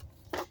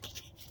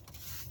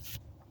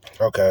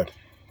 Okay.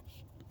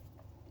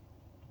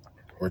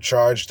 We're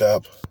charged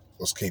up.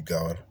 Let's keep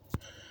going.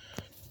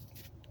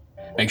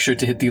 Make sure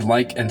to hit the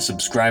like and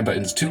subscribe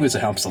buttons too, as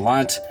it helps a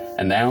lot.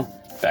 And now,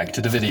 back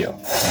to the video.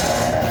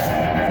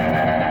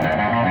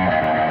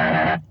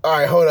 All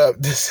right, hold up.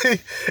 This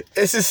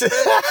is.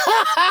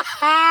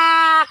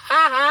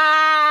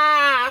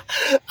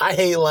 I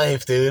hate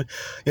life, dude.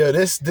 Yo,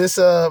 this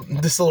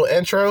little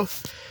intro.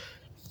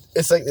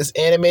 It's like this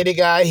animated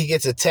guy. He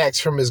gets a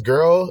text from his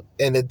girl,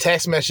 and the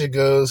text message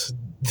goes.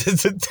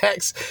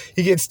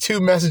 He gets 2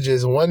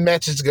 messages. One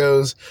message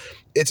goes,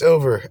 "It's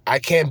over. I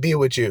can't be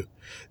with you."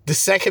 The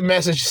second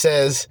message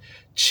says,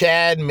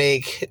 "Chad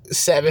make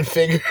 7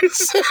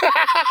 figures."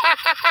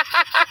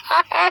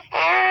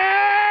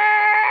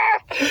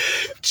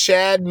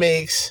 Chad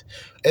makes,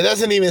 it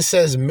doesn't even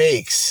says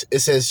makes. It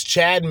says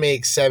Chad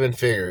makes 7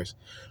 figures.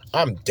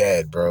 I'm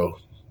dead, bro.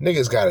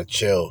 Niggas gotta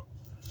chill.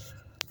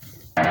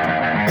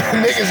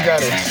 Niggas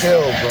gotta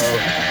chill, bro.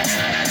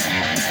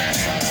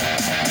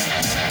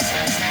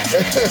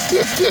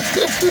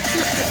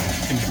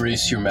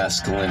 Embrace your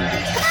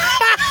masculinity.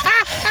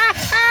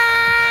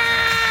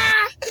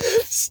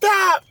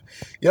 Stop.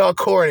 Y'all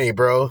corny,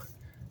 bro.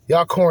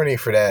 Y'all corny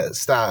for that.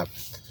 Stop.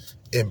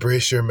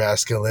 Embrace your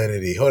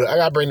masculinity. Hold on, I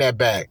gotta bring that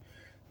back.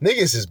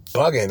 Niggas is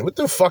bugging. What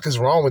the fuck is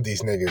wrong with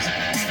these niggas?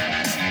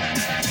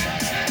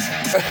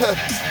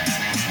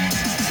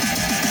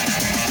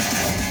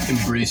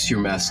 Embrace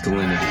your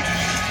masculinity.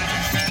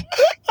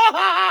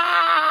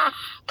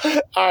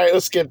 All right,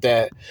 let's skip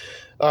that.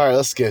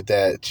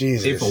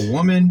 Jesus. If a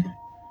woman,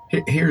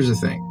 here's the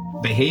thing,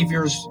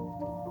 behaviors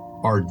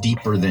are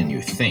deeper than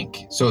you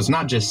think. So it's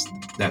not just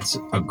that's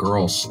a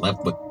girl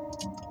slept with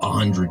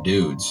 100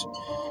 dudes.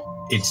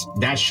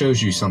 That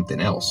shows you something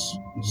else.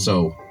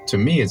 So to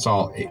me, it's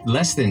all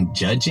less than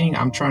judging.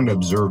 I'm trying to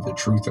observe the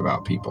truth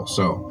about people.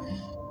 So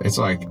it's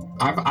like,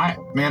 I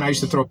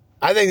used to throw.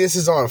 I think this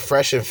is on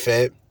Fresh and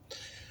Fit.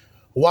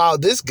 While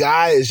this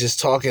guy is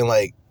just talking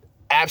like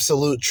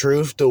absolute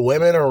truth, the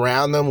women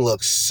around them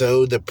look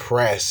so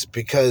depressed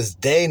because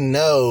they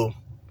know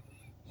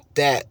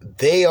that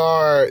they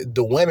are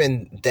the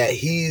women that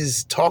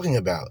he's talking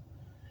about.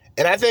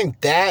 And I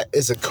think that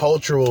is a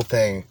cultural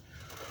thing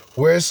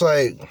where it's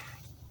like,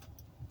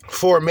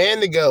 for a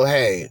man to go,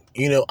 hey,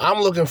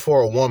 I'm looking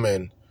for a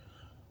woman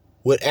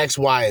with X,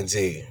 Y, and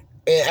Z,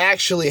 and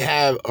actually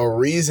have a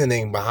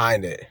reasoning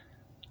behind it.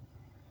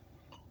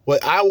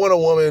 But I want a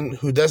woman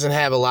who doesn't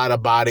have a lot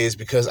of bodies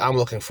because I'm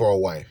looking for a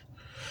wife.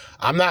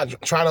 I'm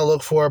not trying to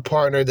look for a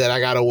partner that I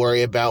got to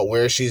worry about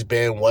where she's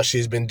been, what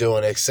she's been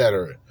doing,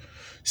 etc.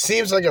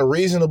 Seems like a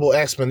reasonable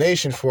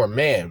explanation for a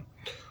man.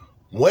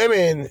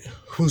 Women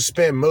who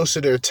spend most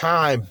of their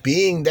time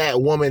being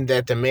that woman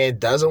that the man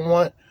doesn't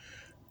want,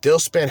 they'll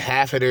spend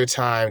half of their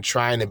time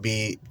trying to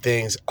be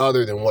things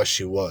other than what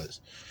she was.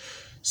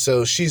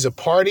 So she's a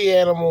party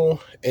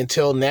animal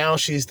until now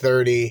she's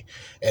 30,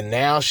 and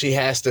now she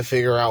has to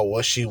figure out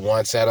what she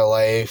wants out of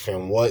life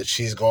and what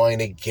she's going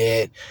to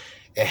get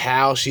and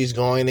how she's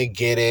going to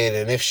get it,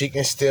 and if she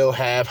can still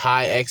have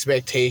high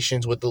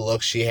expectations with the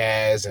look she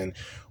has, and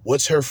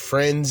what's her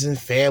friends and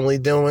family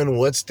doing,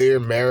 what's their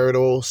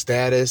marital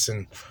status,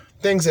 and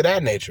things of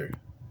that nature.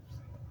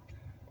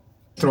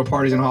 Throw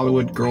parties in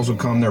Hollywood, girls would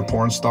come, they're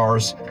porn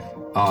stars.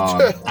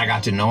 I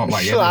got to know them,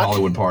 like every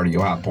Hollywood party,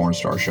 you'll have porn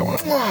stars showing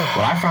up. What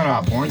I found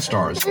out about porn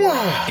stars,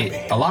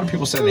 a lot of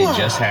people said they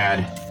just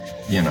had,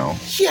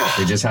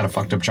 they just had a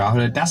fucked up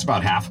childhood. That's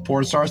about half of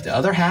porn stars. The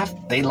other half,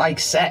 they like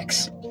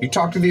sex. You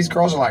talk to these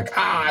girls, are like,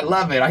 I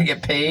love it, I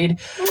get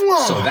paid.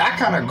 So that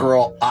kind of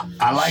girl,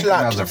 I like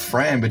them as a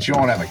friend, but you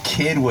don't have a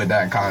kid with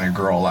that kind of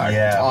girl. Like,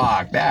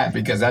 fuck that,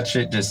 because that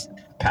shit just,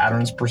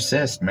 patterns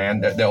persist, man.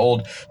 The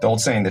old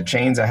saying, the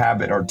chains of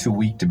habit are too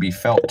weak to be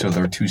felt till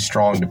they're too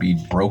strong to be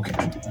broken.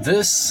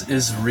 This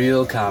is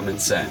real common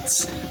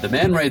sense. The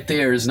man right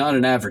there is not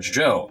an average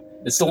Joe.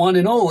 It's the one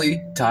and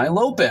only Tai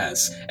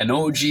Lopez, an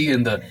OG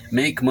in the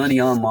make money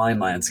online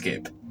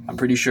landscape. I'm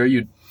pretty sure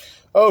you...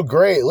 Oh,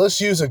 great.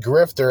 Let's use a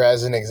grifter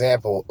as an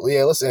example.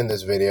 Yeah, let's end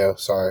this video.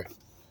 Sorry.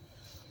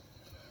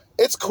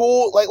 It's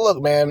cool. Like,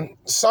 look, man,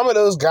 some of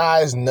those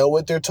guys know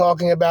what they're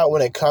talking about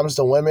when it comes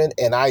to women,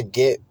 and I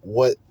get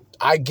why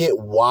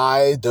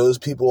those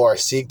people are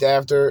seeked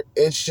after.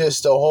 It's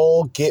just the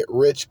whole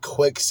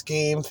get-rich-quick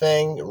scheme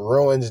thing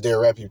ruins their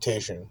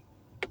reputation.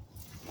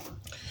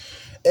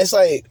 It's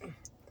like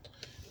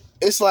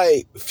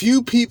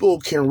few people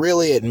can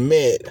really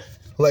admit,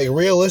 like,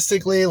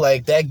 realistically,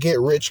 like, that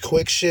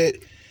get-rich-quick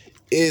shit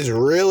is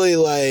really,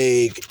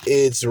 like,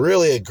 it's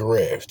really a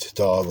grift,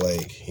 dog.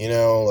 Like,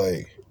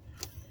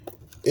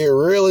 it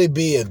really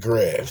be a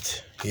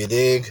grift. You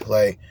dig?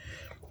 Like,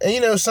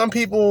 and some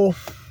people,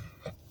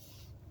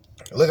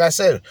 like I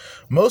said,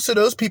 most of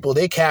those people,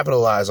 they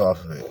capitalize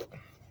off of it.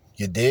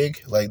 You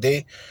dig? Like,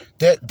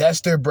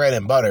 that's their bread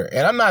and butter.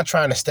 And I'm not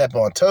trying to step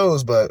on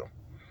toes, but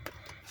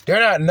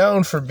they're not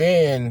known for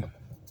being,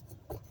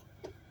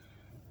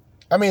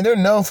 they're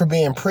known for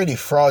being pretty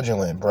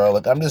fraudulent, bro.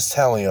 Like, I'm just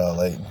telling y'all,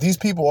 like, these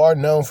people are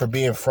known for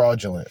being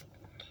fraudulent.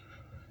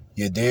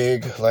 You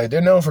dig? Like,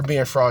 they're known for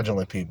being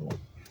fraudulent people.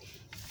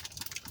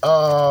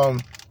 I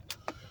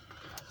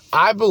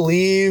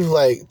believe,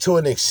 like, to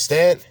an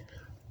extent,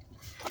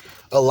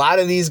 a lot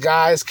of these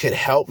guys could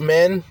help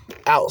men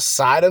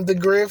outside of the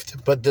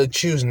grift, but they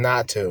choose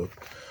not to.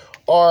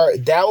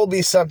 that will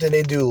be something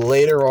they do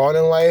later on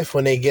in life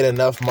when they get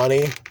enough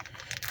money.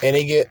 And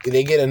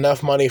they get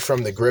enough money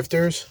from the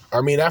grifters.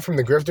 I mean, not from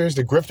the grifters.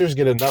 The grifters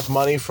get enough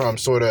money from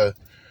sort of,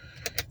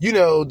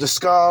 the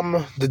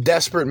scum, the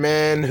desperate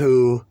men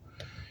who,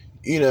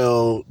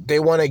 they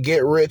want to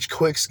get rich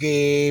quick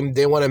scheme.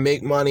 They want to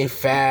make money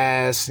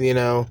fast. They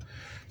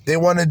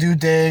want to do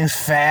things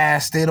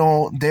fast. They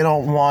don't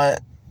want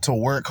to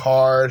work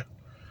hard.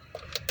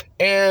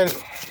 And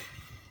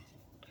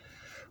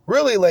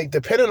really, like,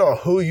 depending on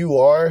who you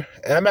are,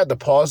 and I'm going to have to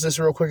pause this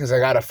real quick because I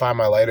got to find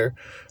my lighter.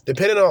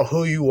 Depending on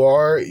who you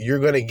are, you're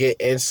going to get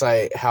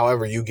insight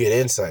however you get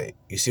insight.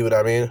 You see what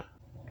I mean?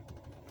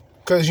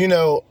 Because,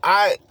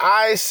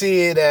 I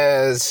see it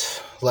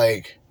as,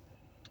 like,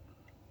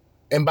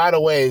 and by the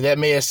way, that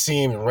may have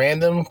seemed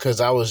random because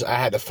I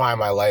had to find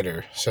my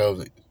lighter.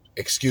 So,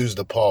 excuse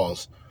the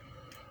pause.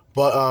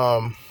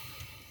 But,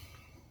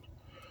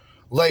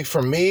 like,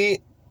 for me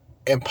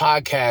in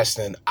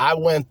podcasting, I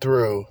went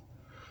through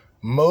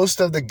most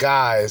of the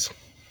guys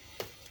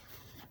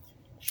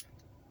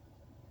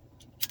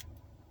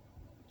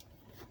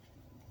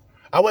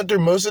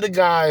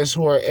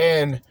who are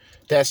in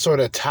that sort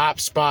of top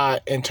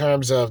spot in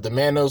terms of the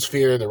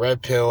manosphere, the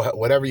red pill,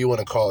 whatever you want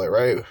to call it,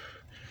 right?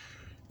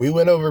 We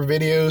went over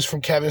videos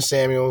from Kevin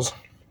Samuels.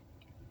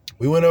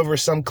 We went over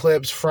some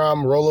clips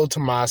from Rollo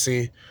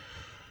Tomasi.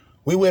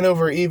 We went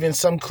over even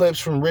some clips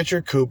from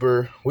Richard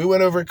Cooper. We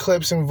went over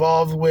clips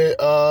involved with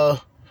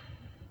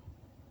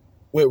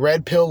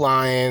Red Pill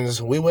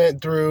Lions. We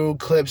went through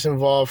clips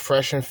involved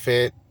Fresh and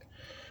Fit.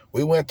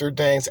 We went through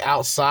things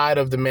outside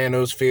of the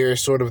manosphere,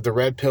 sort of the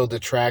Red Pill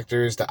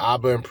detractors, the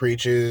Abba and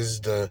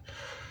Preaches, the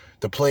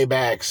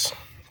playbacks.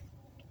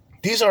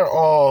 These aren't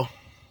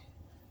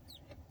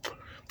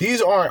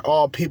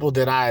all people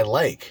that I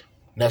like,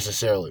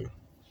 necessarily.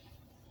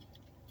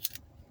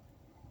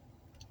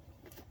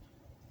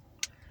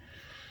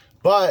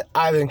 But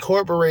I've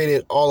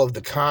incorporated all of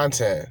the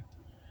content.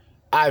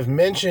 I've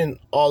mentioned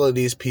all of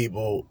these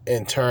people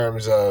in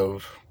terms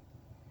of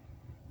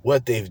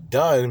what they've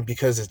done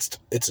because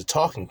it's a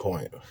talking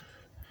point.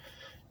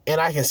 And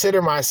I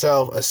consider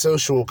myself a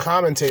social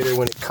commentator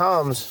when it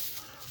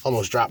comes,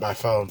 almost dropped my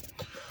phone,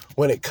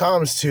 when it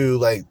comes to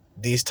like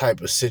these type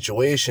of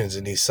situations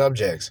and these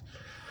subjects.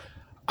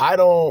 I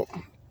don't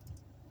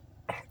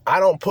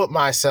put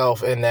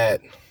myself in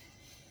that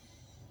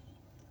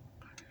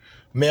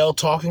male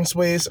talking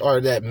space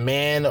or that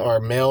man or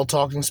male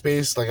talking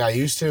space like I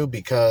used to,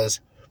 because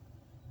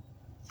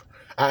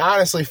I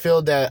honestly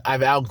feel that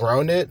I've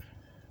outgrown it.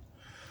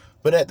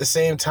 But at the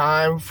same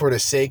time, for the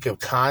sake of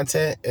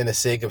content and the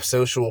sake of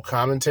social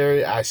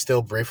commentary, I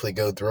still briefly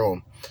go through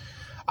them.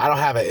 I don't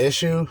have an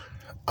issue.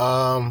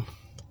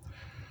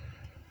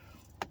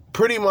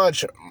 Pretty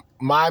much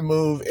my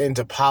move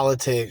into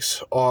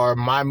politics or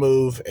my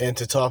move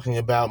into talking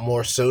about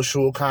more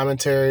social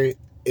commentary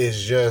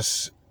is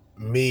just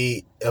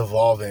me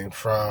evolving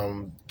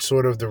from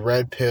sort of the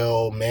red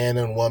pill, man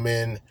and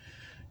woman,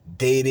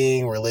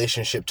 dating,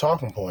 relationship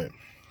talking point.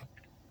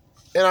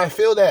 And I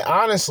feel that,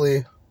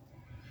 honestly,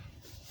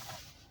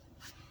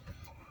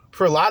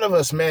 for a lot of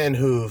us men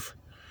who've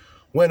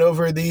went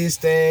over these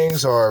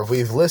things or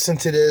we've listened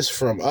to this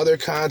from other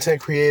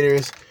content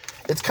creators,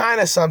 it's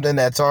kind of something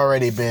that's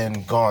already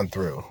been gone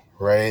through,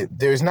 right?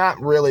 There's not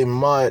really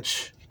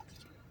much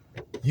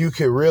you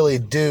could really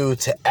do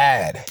to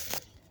add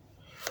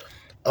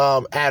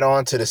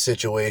on to the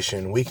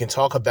situation. We can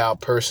talk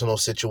about personal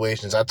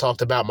situations. I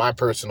talked about my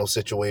personal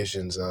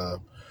situations,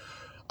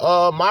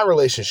 my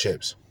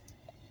relationships,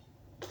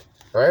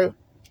 right?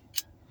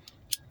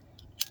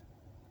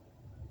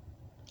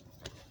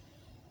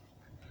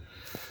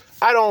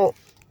 I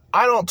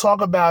don't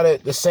talk about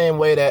it the same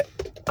way that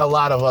a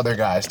lot of other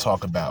guys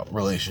talk about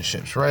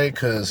relationships, right?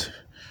 Because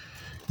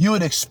you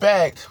would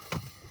expect,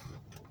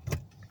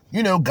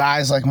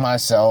 guys like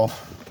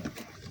myself,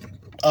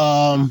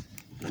 to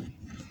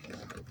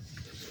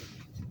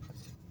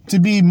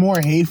be more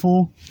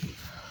hateful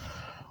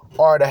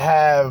or to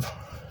have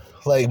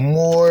like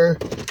more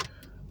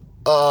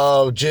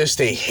of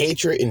just a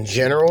hatred in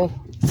general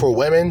for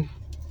women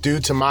due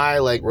to my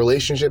like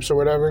relationships or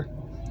whatever.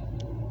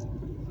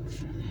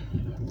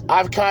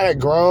 I've kind of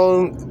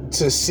grown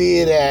to see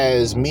it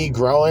as me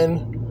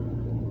growing,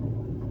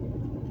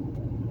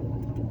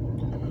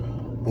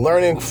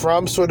 learning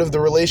from sort of the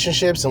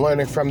relationships and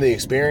learning from the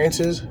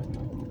experiences,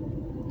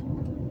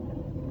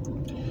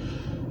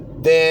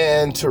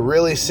 than to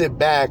really sit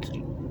back,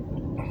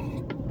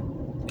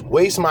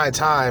 waste my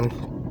time,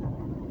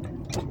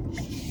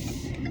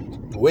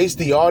 waste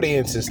the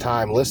audience's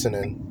time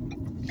listening,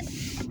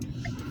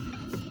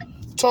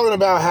 talking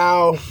about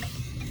how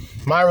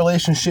my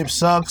relationship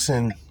sucks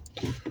and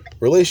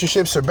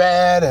relationships are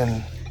bad,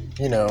 and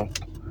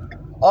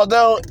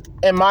although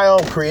in my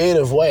own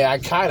creative way I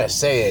kind of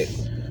say it,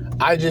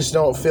 I just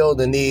don't feel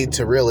the need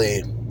to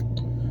really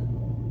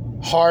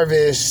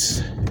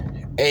harvest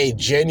a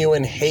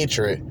genuine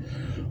hatred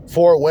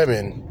for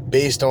women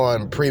based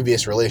on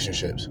previous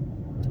relationships.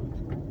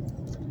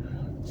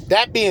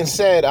 that being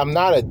said, I'm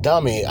not a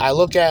dummy. I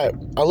look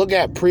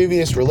at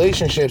previous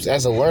relationships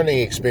as a learning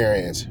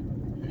experience.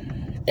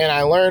 And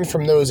I learned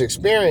from those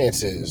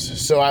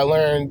experiences. So I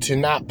learned to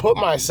not put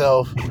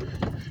myself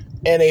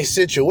in a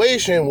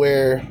situation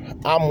where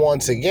I'm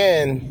once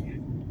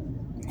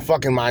again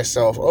fucking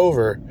myself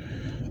over,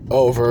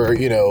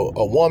 you know,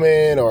 a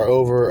woman or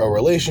over a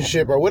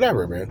relationship or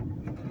whatever, man.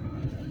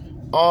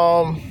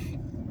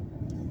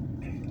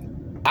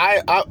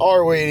 I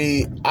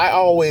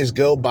always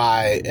go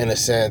by in a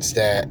sense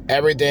that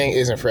everything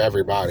isn't for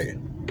everybody.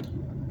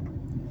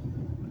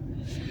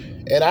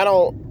 And I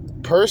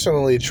don't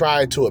personally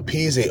try to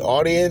appease the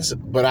audience,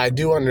 but I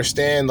do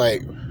understand,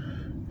 like,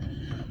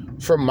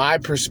 from my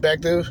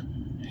perspective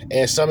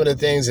and some of the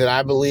things that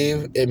I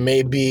believe, it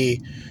may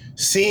be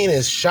seen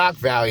as shock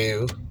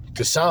value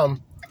to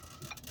some,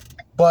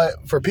 but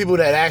for people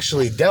that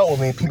actually dealt with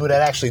me, people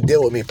that actually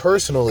deal with me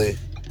personally,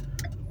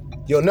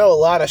 you'll know a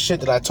lot of shit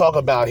that I talk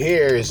about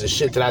here is the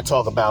shit that I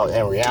talk about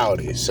in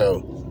reality.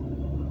 So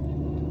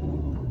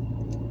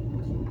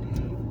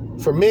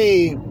for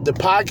me, the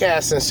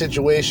podcasting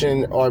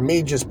situation, or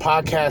me just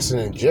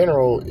podcasting in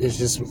general, is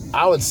just,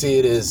 I would see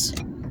it as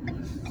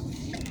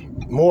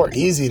more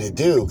easy to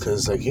do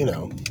because, like, you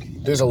know,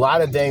 there's a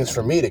lot of things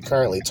for me to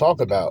currently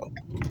talk about.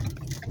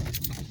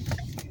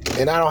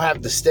 And I don't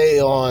have to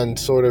stay on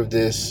sort of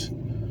this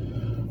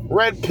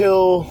red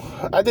pill,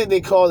 I think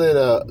they called it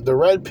the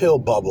red pill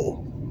bubble,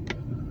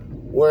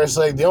 where it's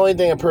like the only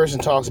thing a person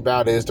talks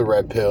about is the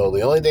red pill.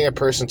 The only thing a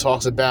person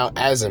talks about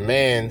as a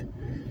man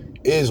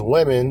is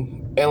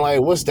women. And,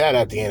 like, what's that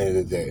at the end of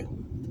the day?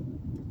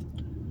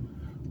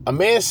 A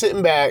man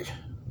sitting back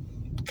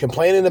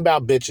complaining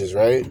about bitches,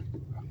 right?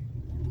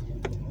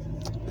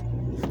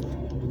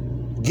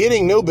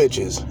 Getting no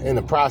bitches in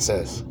the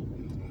process.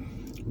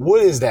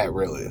 What is that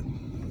really?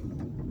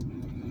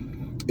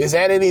 Is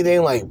that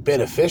anything, like,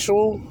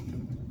 beneficial?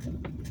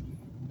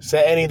 Is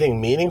that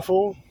anything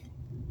meaningful?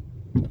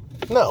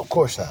 No, of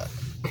course not.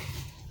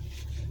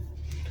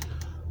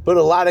 But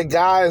a lot of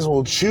guys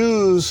will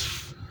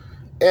choose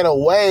in a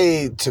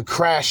way to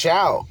crash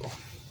out.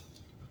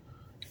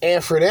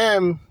 And for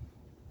them,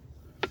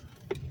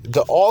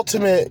 the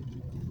ultimate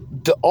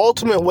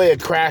way of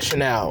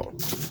crashing out,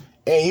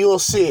 and you'll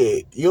see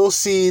it. You'll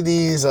see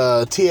these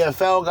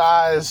TFL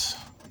guys.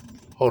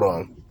 Hold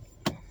on.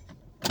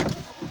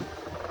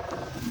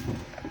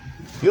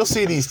 You'll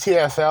see these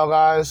TFL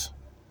guys,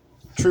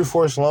 True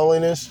Force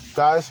Loneliness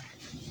guys,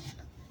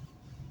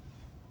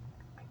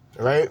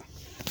 right?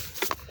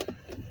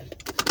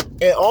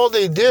 And all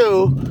they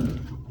do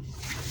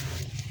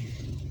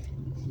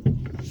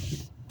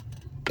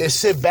is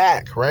sit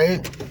back,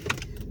 right?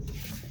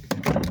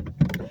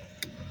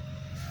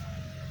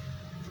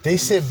 They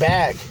sit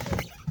back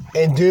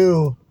and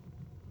do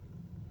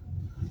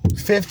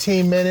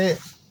 15-minute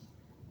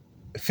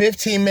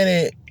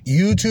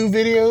YouTube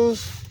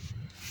videos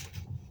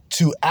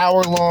to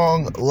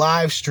hour-long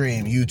live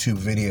stream YouTube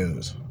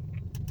videos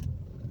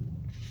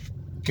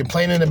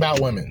complaining about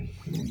women.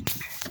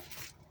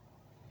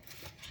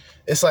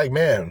 It's like,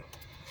 man,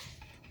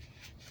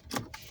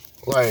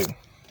 like,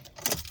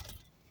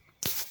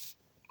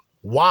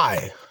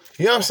 why?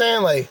 You know what I'm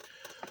saying? Like,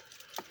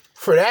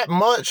 for that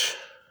much,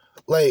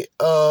 like,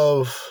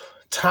 of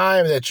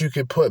time that you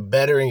could put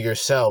bettering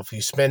yourself,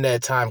 you spend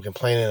that time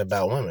complaining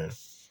about women.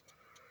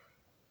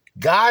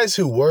 Guys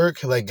who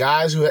work, like,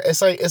 guys who,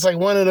 it's like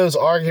one of those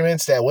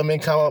arguments that women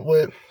come up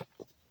with.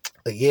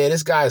 Like, yeah,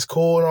 this guy's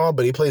cool and all,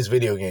 but he plays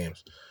video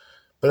games.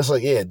 But it's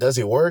like, yeah, does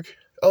he work?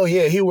 Oh,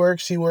 yeah, he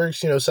works, you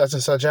know, such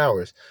and such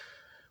hours.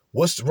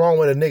 What's wrong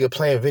with a nigga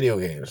playing video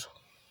games?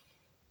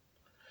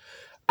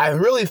 I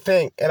really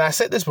think, and I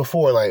said this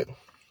before, like,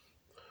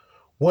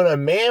 when a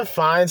man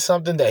finds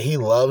something that he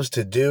loves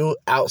to do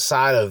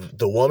outside of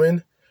the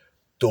woman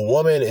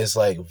is,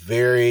 like,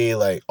 very,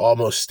 like,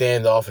 almost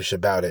standoffish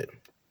about it.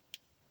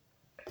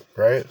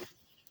 Right?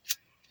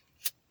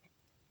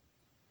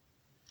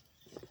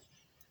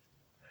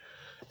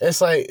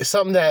 It's like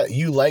something that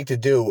you like to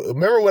do.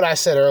 Remember what I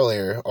said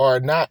earlier,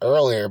 or not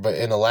earlier, but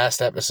in the last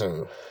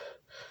episode,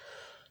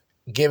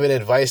 giving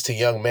advice to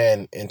young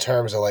men in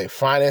terms of, like,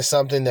 finding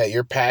something that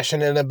you're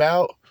passionate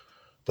about,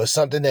 but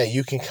something that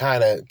you can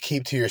kind of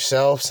keep to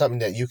yourself, something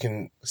that you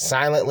can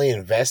silently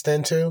invest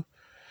into,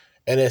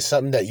 and it's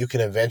something that you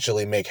can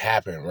eventually make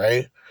happen,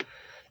 right?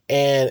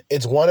 And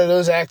it's one of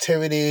those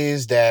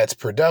activities that's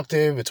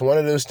productive. It's one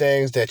of those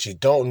things that you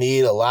don't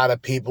need a lot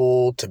of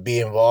people to be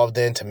involved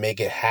in to make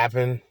it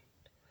happen.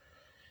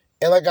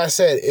 And like I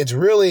said, it's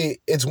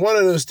one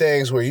of those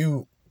things where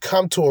you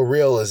come to a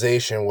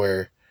realization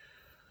where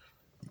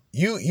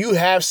you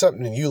have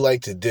something you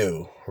like to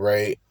do,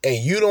 right? And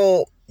you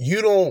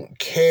don't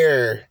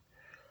care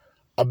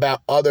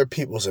about other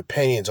people's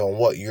opinions on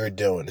what you're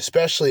doing,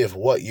 especially if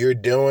what you're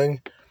doing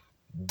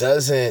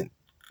doesn't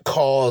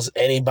cause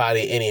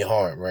anybody any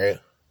harm, right?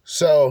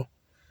 So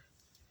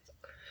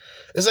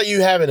it's like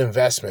you have an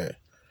investment.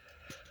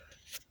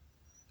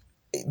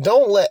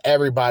 Don't let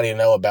everybody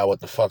know about what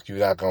the fuck you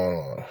got going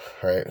on,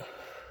 right?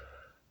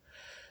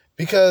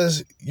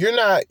 Because you're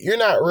not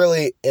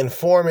really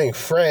informing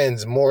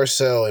friends, more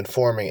so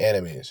informing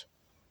enemies.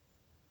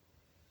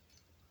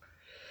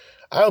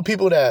 I know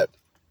people that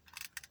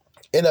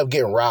end up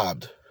getting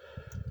robbed.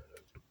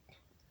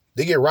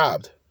 They get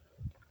robbed.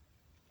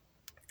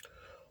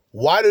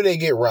 Why do they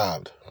get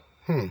robbed?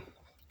 Rule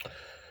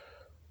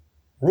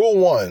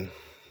 1,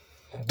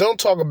 don't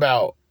talk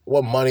about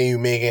what money you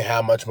making,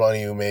 how much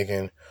money you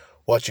making,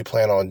 what you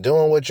plan on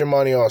doing with your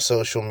money on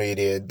social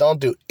media. Don't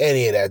do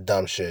any of that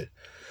dumb shit.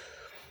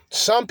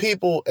 Some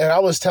people, and I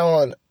was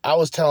telling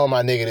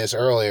my nigga this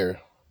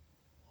earlier,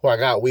 who I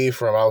got weed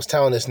from. I was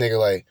telling this nigga,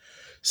 like,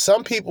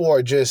 some people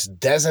are just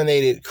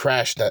designated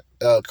crash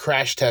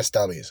test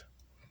dummies.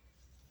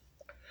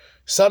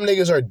 Some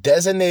niggas are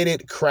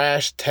designated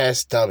crash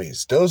test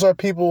dummies. Those are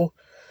people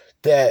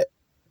that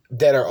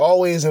are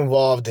always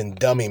involved in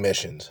dummy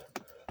missions.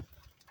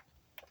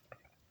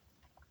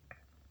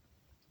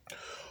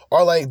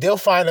 Or like they'll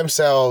find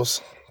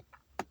themselves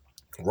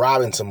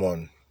robbing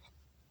someone,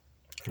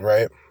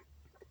 right?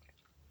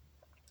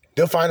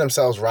 They'll find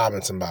themselves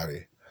robbing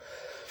somebody.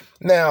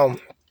 Now,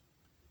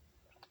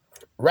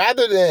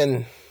 rather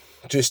than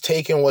just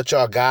taking what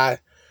y'all got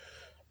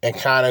and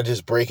kind of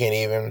just breaking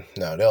even,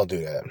 no, they'll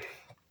do that.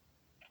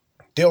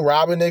 They'll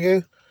rob a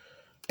nigga,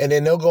 and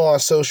then they'll go on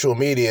social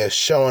media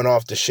showing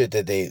off the shit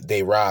that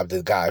they robbed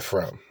the guy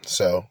from.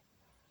 So,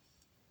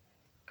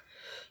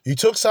 you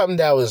took something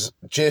that was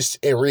just,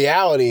 in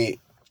reality,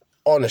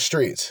 on the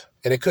streets,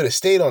 and it could have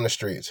stayed on the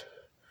streets.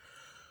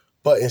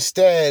 But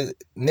instead,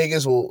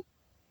 niggas will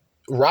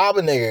rob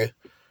a nigga.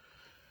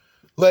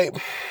 Like,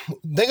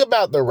 think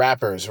about the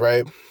rappers,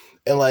 right?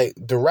 And like,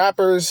 the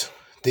rappers,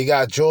 they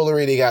got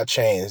jewelry, they got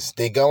chains.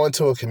 They go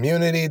into a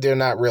community they're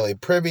not really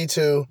privy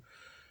to.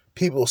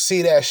 People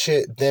see that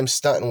shit, them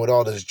stunting with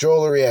all this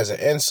jewelry as an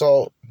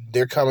insult.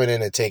 They're coming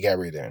in and take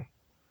everything.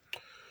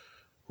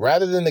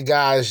 Rather than the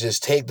guys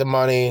just take the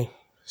money,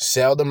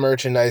 sell the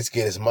merchandise,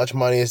 get as much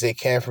money as they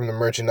can from the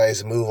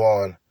merchandise, and move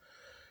on,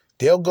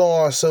 they'll go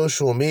on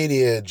social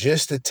media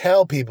just to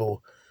tell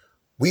people,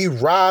 we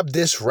robbed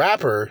this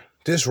rapper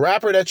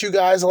that you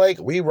guys like,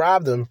 we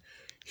robbed him.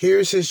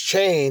 Here's his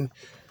chain.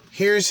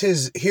 Here's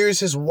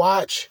his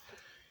watch.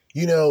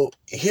 You know,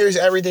 here's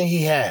everything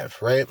he have,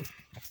 right?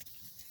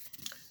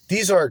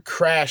 These are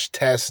crash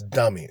test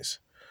dummies.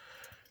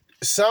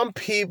 Some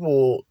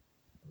people,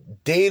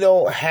 they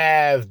don't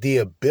have the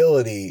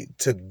ability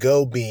to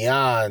go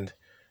beyond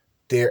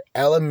their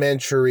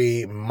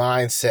elementary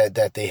mindset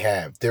that they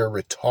have. They're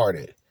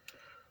retarded.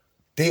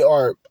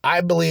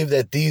 I believe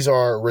that these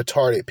are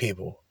retarded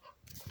people.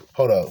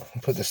 Hold up,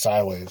 put this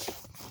sideways.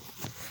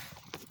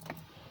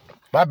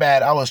 My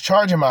bad, I was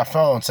charging my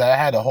phone, so I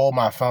had to hold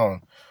my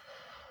phone,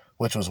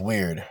 which was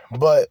weird.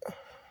 But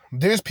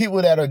there's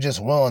people that are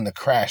just willing to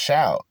crash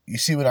out. You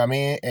see what I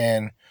mean?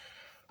 And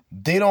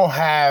they don't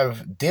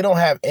have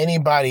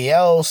anybody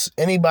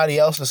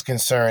else's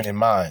concern in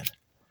mind.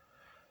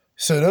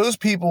 So those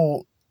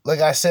people, like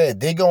I said,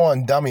 they go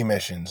on dummy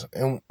missions.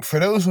 And for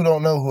those who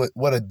don't know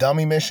what a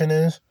dummy mission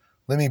is,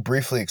 let me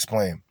briefly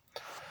explain.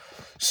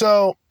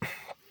 So,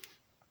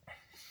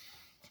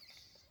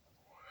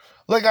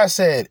 like I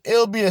said,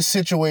 it'll be a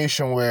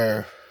situation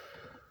where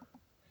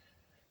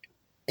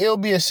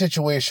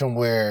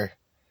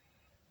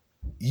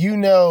you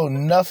know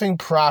nothing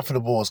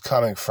profitable is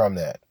coming from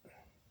that.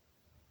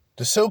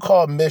 The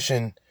so-called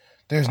mission,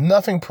 there's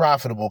nothing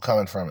profitable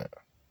coming from it.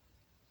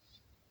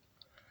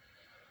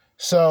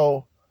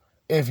 So,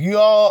 if you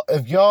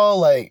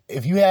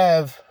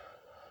have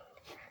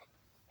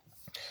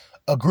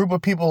a group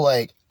of people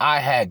like I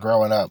had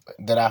growing up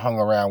that I hung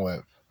around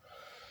with,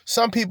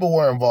 some people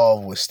were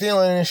involved with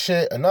stealing and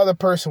shit. Another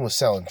person was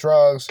selling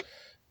drugs.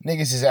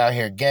 Niggas is out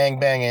here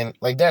gangbanging.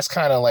 Like, that's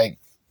kind of like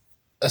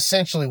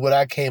essentially what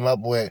I came up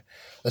with,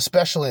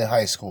 especially in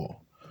high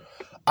school.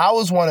 I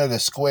was one of the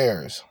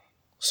squares.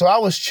 So I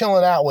was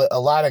chilling out with a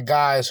lot of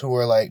guys who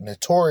were like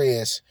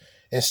notorious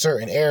in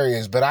certain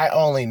areas, but I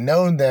only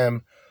known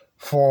them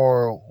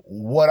for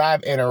what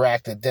I've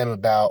interacted them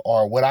about,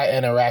 or what I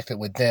interacted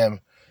with them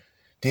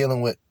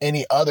dealing with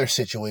any other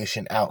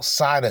situation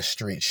outside of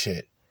street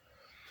shit.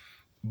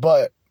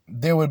 But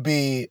there would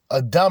be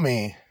a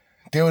dummy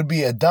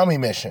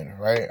mission,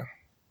 right?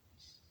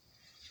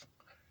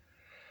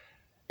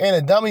 And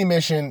a dummy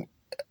mission,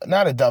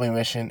 not a dummy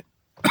mission.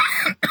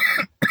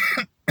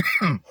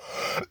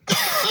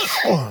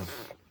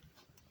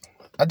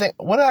 I think,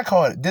 what did I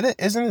call it?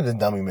 Isn't it a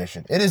dummy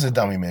mission? It is a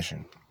dummy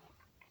mission.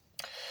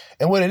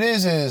 And what it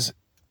is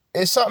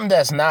it's something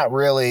that's not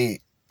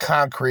really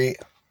concrete.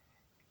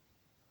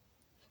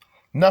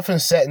 Nothing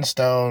set in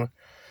stone.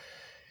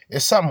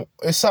 It's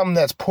something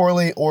that's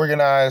poorly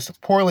unorganized,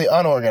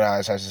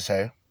 I should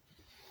say.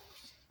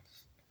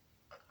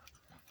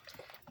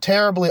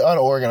 Terribly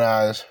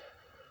unorganized.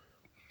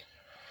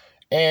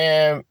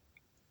 And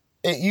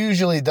it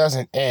usually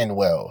doesn't end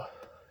well.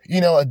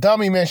 You know, a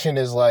dummy mission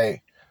is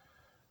like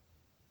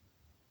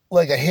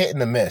a hit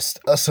and a miss,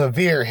 a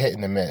severe hit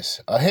and a miss.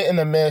 A hit and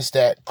a miss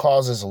that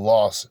causes a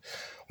loss.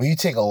 When you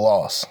take a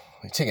loss,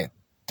 you take a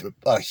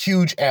a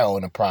huge L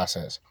in the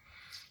process.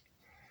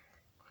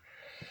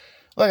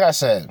 Like I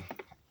said,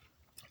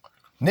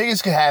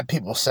 niggas can have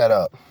people set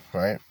up,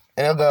 right?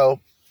 And they'll go,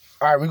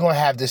 all right, we're going to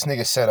have this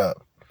nigga set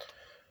up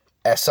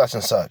at such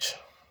and such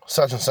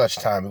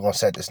time. We're going to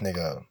set this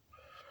nigga up.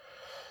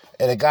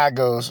 And the guy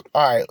goes,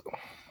 all right.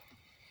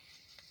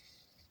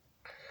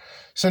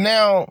 So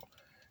now,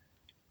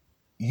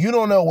 you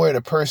don't know where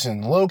the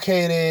person's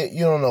located.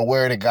 You don't know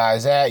where the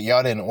guy's at.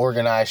 Y'all didn't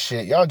organize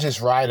shit. Y'all just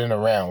riding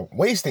around,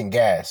 wasting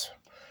gas.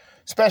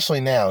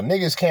 Especially now.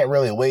 Niggas can't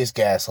really waste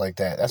gas like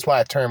that. That's why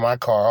I turned my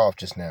car off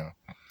just now.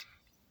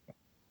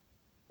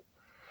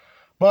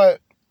 But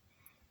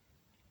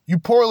you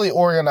poorly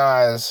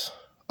organize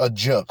a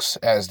jukes,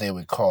 as they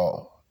would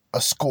call,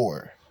 a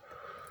score.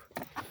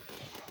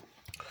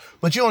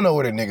 But you don't know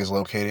where the nigga's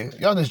located.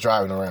 Y'all just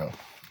driving around.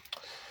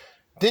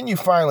 Then you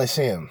finally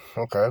see him.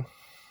 Okay.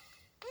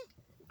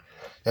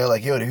 They're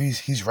like, yo,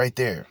 he's right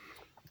there.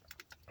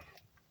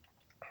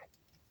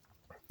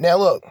 Now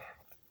look,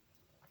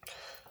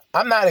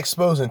 I'm not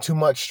exposing too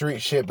much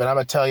street shit, but I'm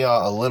going to tell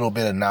y'all a little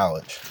bit of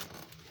knowledge.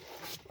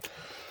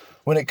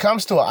 When it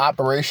comes to an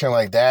operation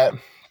like that,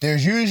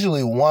 there's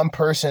usually one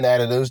person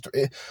out of those.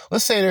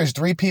 Let's say there's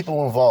 3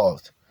 people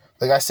involved.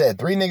 Like I said,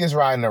 3 niggas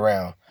riding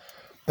around.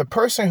 The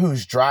person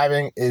who's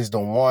driving is the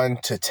one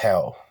to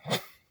tell.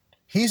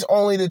 He's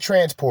only the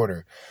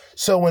transporter.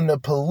 So when the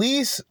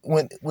police,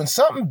 when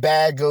something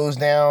bad goes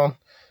down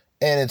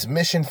and its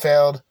mission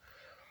failed,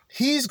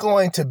 he's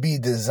going to be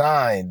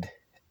designed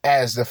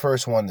as the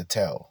first one to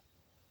tell.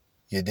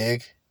 You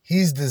dig?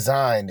 He's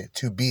designed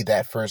to be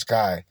that first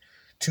guy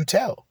to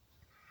tell.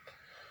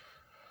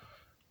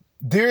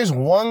 There's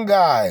one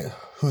guy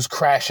who's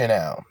crashing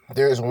out.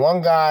 There's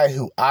one guy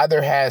who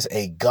either has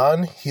a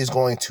gun, he's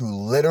going to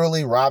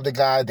literally rob the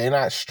guy. They're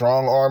not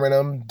strong arming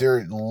him.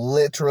 They're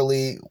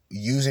literally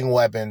using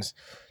weapons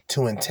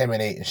to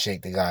intimidate and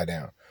shake the guy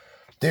down.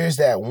 There's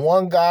that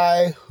one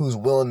guy who's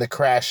willing to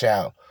crash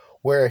out,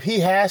 where if he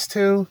has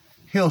to,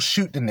 he'll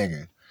shoot the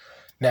nigga.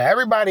 Now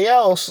everybody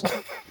else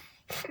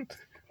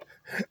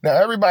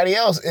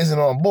isn't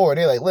on board.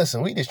 They're like,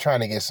 listen, we just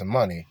trying to get some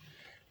money.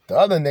 The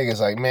other nigga's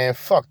like, man,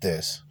 fuck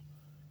this.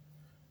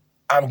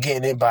 I'm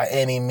getting it by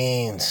any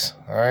means,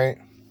 all right?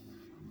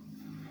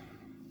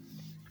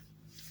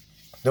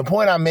 The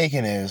point I'm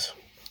making is,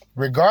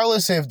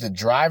 regardless if the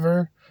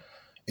driver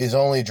is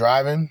only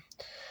driving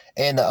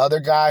and the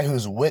other guy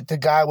who's with the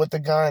guy with the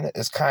gun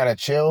is kind of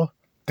chill,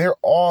 they're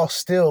all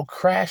still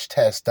crash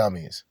test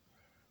dummies.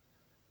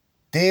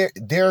 Their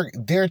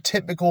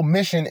typical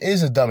mission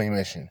is a dummy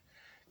mission.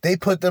 They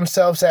put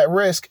themselves at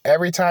risk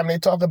every time they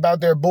talk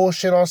about their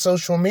bullshit on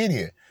social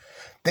media.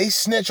 They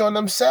snitch on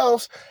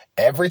themselves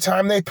every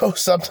time they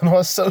post something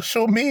on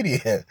social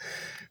media.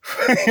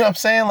 You know what I'm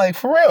saying? Like,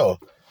 for real.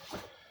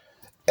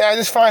 And I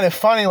just find it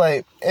funny,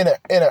 like, in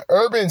an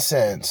urban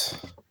sense,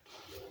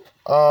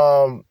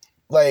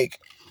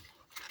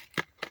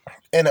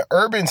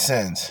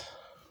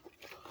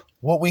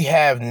 what we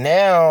have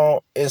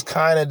now is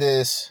kind of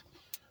this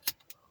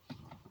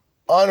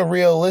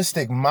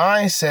unrealistic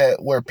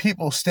mindset where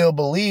people still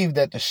believe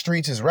that the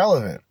streets is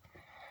relevant.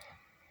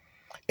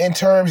 In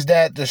terms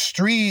that the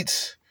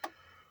streets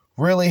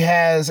really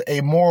has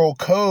a moral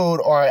code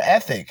or an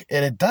ethic,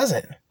 and it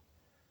doesn't.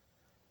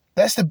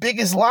 That's the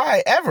biggest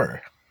lie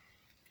ever.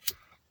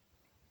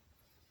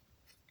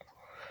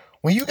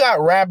 When you got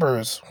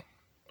rappers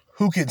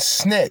who can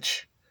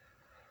snitch,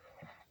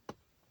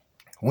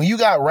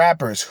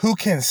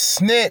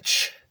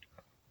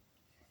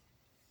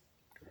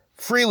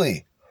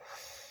 freely,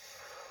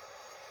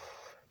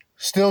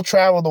 still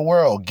travel the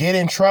world, get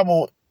in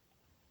trouble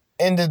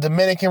in the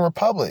Dominican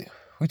Republic.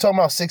 We talking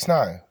about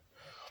 6ix9ine.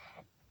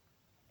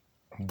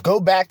 Go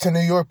back to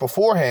New York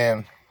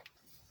beforehand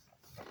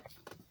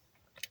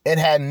and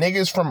had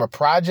niggas from a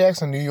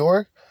projects in New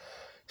York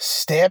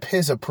stamp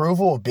his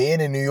approval of being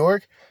in New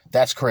York.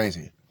 That's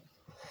crazy.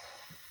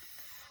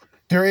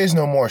 There is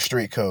no more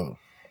street code.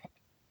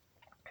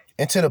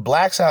 And to the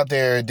blacks out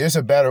there, there's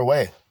a better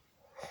way.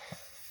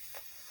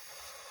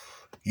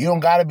 You don't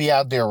got to be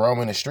out there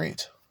roaming the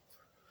streets.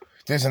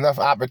 There's enough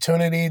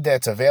opportunity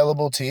that's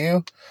available to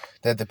you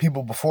that the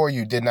people before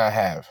you did not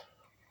have.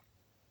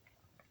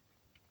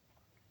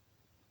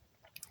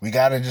 We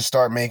got to just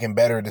start making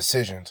better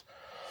decisions.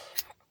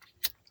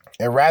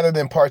 And rather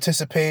than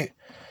participate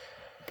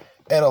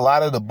in a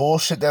lot of the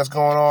bullshit that's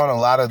going on, a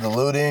lot of the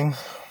looting,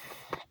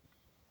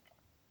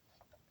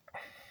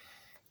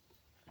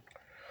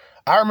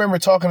 I remember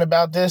talking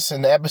about this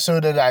in the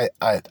episode that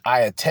I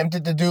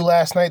attempted to do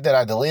last night that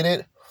I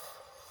deleted,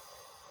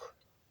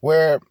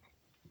 where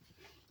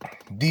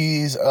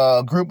these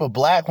group of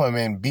black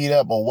women beat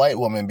up a white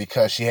woman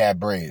because she had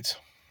braids.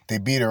 They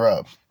beat her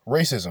up.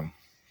 Racism.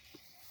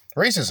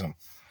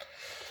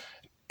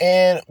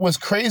 And what's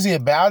crazy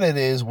about it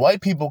is white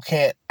people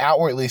can't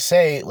outwardly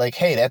say, like,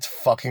 hey, that's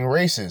fucking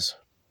racist.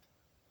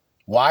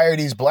 Why are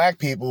these black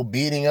people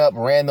beating up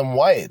random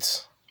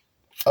whites?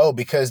 Oh,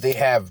 because they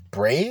have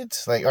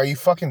braids? Like, are you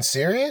fucking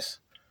serious?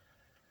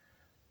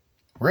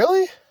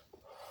 Really?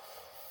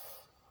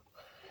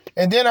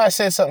 And then I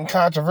said something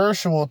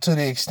controversial to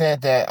the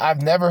extent that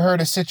I've never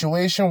heard a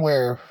situation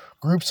where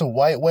groups of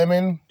white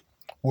women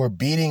were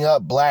beating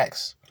up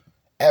blacks,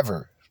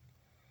 ever.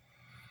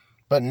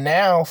 But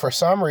now, for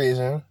some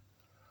reason,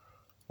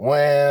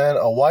 when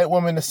a white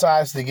woman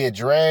decides to get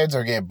dreads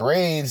or get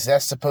braids,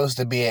 that's supposed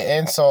to be an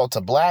insult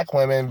to black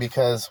women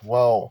because,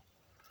 well,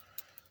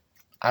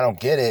 I don't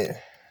get it.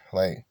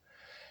 Like,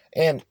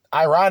 and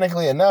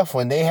ironically enough,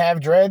 when they have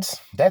dreads,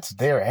 that's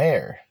their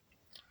hair.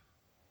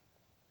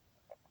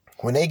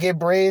 When they get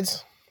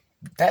braids,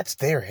 that's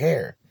their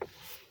hair.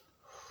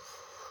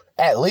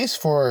 At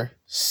least for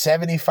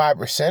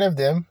 75% of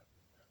them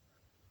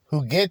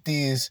who get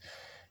these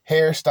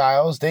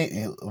hairstyles,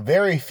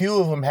 very few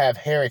of them have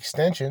hair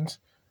extensions.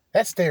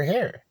 That's their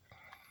hair.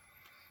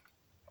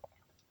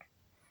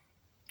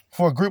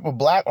 For a group of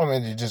black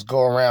women to just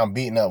go around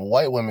beating up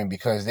white women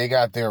because they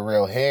got their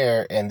real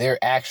hair and they're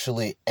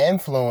actually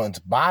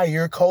influenced by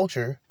your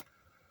culture,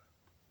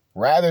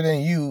 rather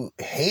than you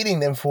hating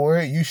them for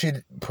it, you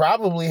should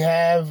probably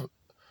have,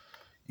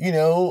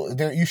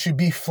 you should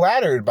be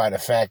flattered by the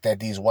fact that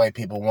these white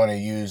people want to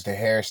use the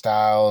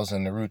hairstyles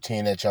and the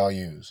routine that y'all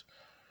use.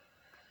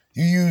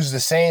 You use the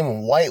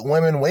same white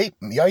women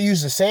y'all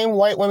use the same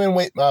white women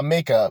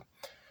makeup.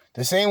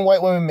 The same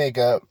white women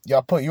makeup.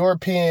 Y'all put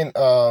European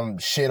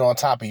shit on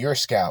top of your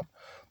scalp.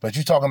 But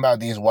you talking about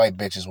these white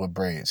bitches with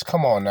braids.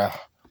 Come on now.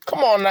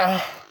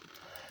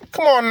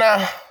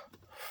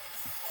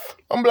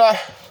 I'm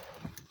black.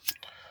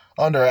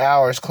 Under an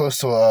hour. It's close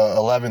to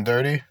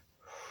 11:30.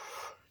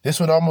 This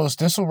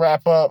will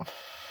wrap up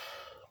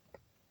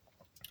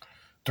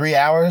 3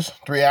 hours.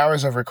 3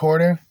 hours of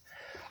recording.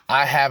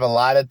 I have a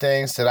lot of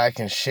things that I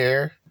can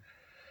share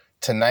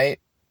tonight.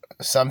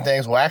 Some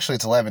things, well, actually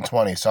it's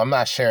 11:20, so I'm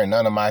not sharing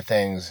none of my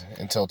things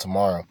until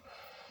tomorrow.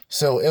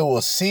 So it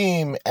will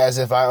seem as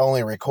if I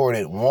only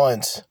recorded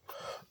once.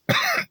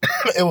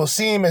 It will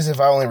seem as if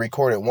I only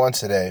recorded once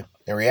today.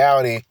 In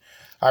reality,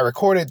 I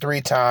recorded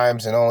 3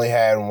 times and only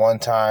had one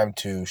time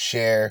to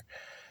share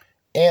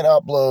and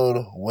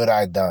upload what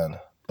I done.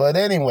 But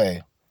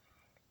anyway,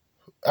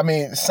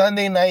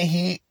 Sunday Night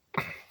Heat.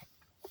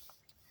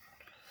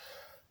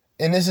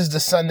 And this is the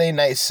Sunday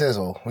Night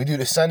Sizzle. We do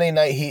the Sunday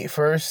Night Heat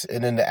first,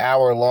 and then the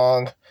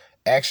hour-long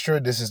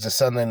extra. This is the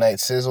Sunday Night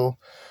Sizzle.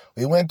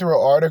 We went through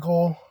an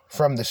article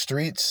from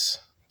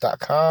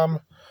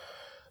thestreets.com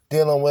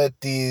dealing with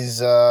these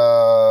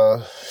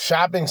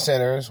shopping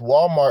centers.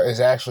 Walmart is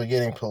actually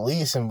getting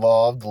police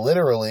involved,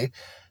 literally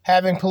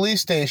having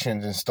police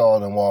stations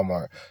installed in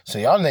Walmart. So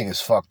y'all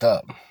niggas fucked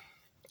up.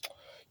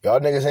 Y'all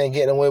niggas ain't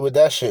getting away with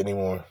that shit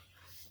anymore.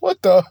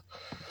 What the?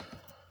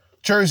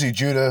 Jersey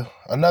Judah,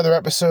 another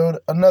episode,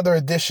 another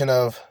edition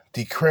of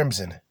the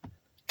Crimson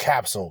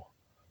Capsule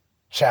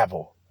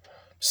Chapel.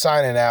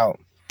 Signing out.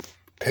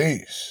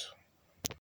 Peace.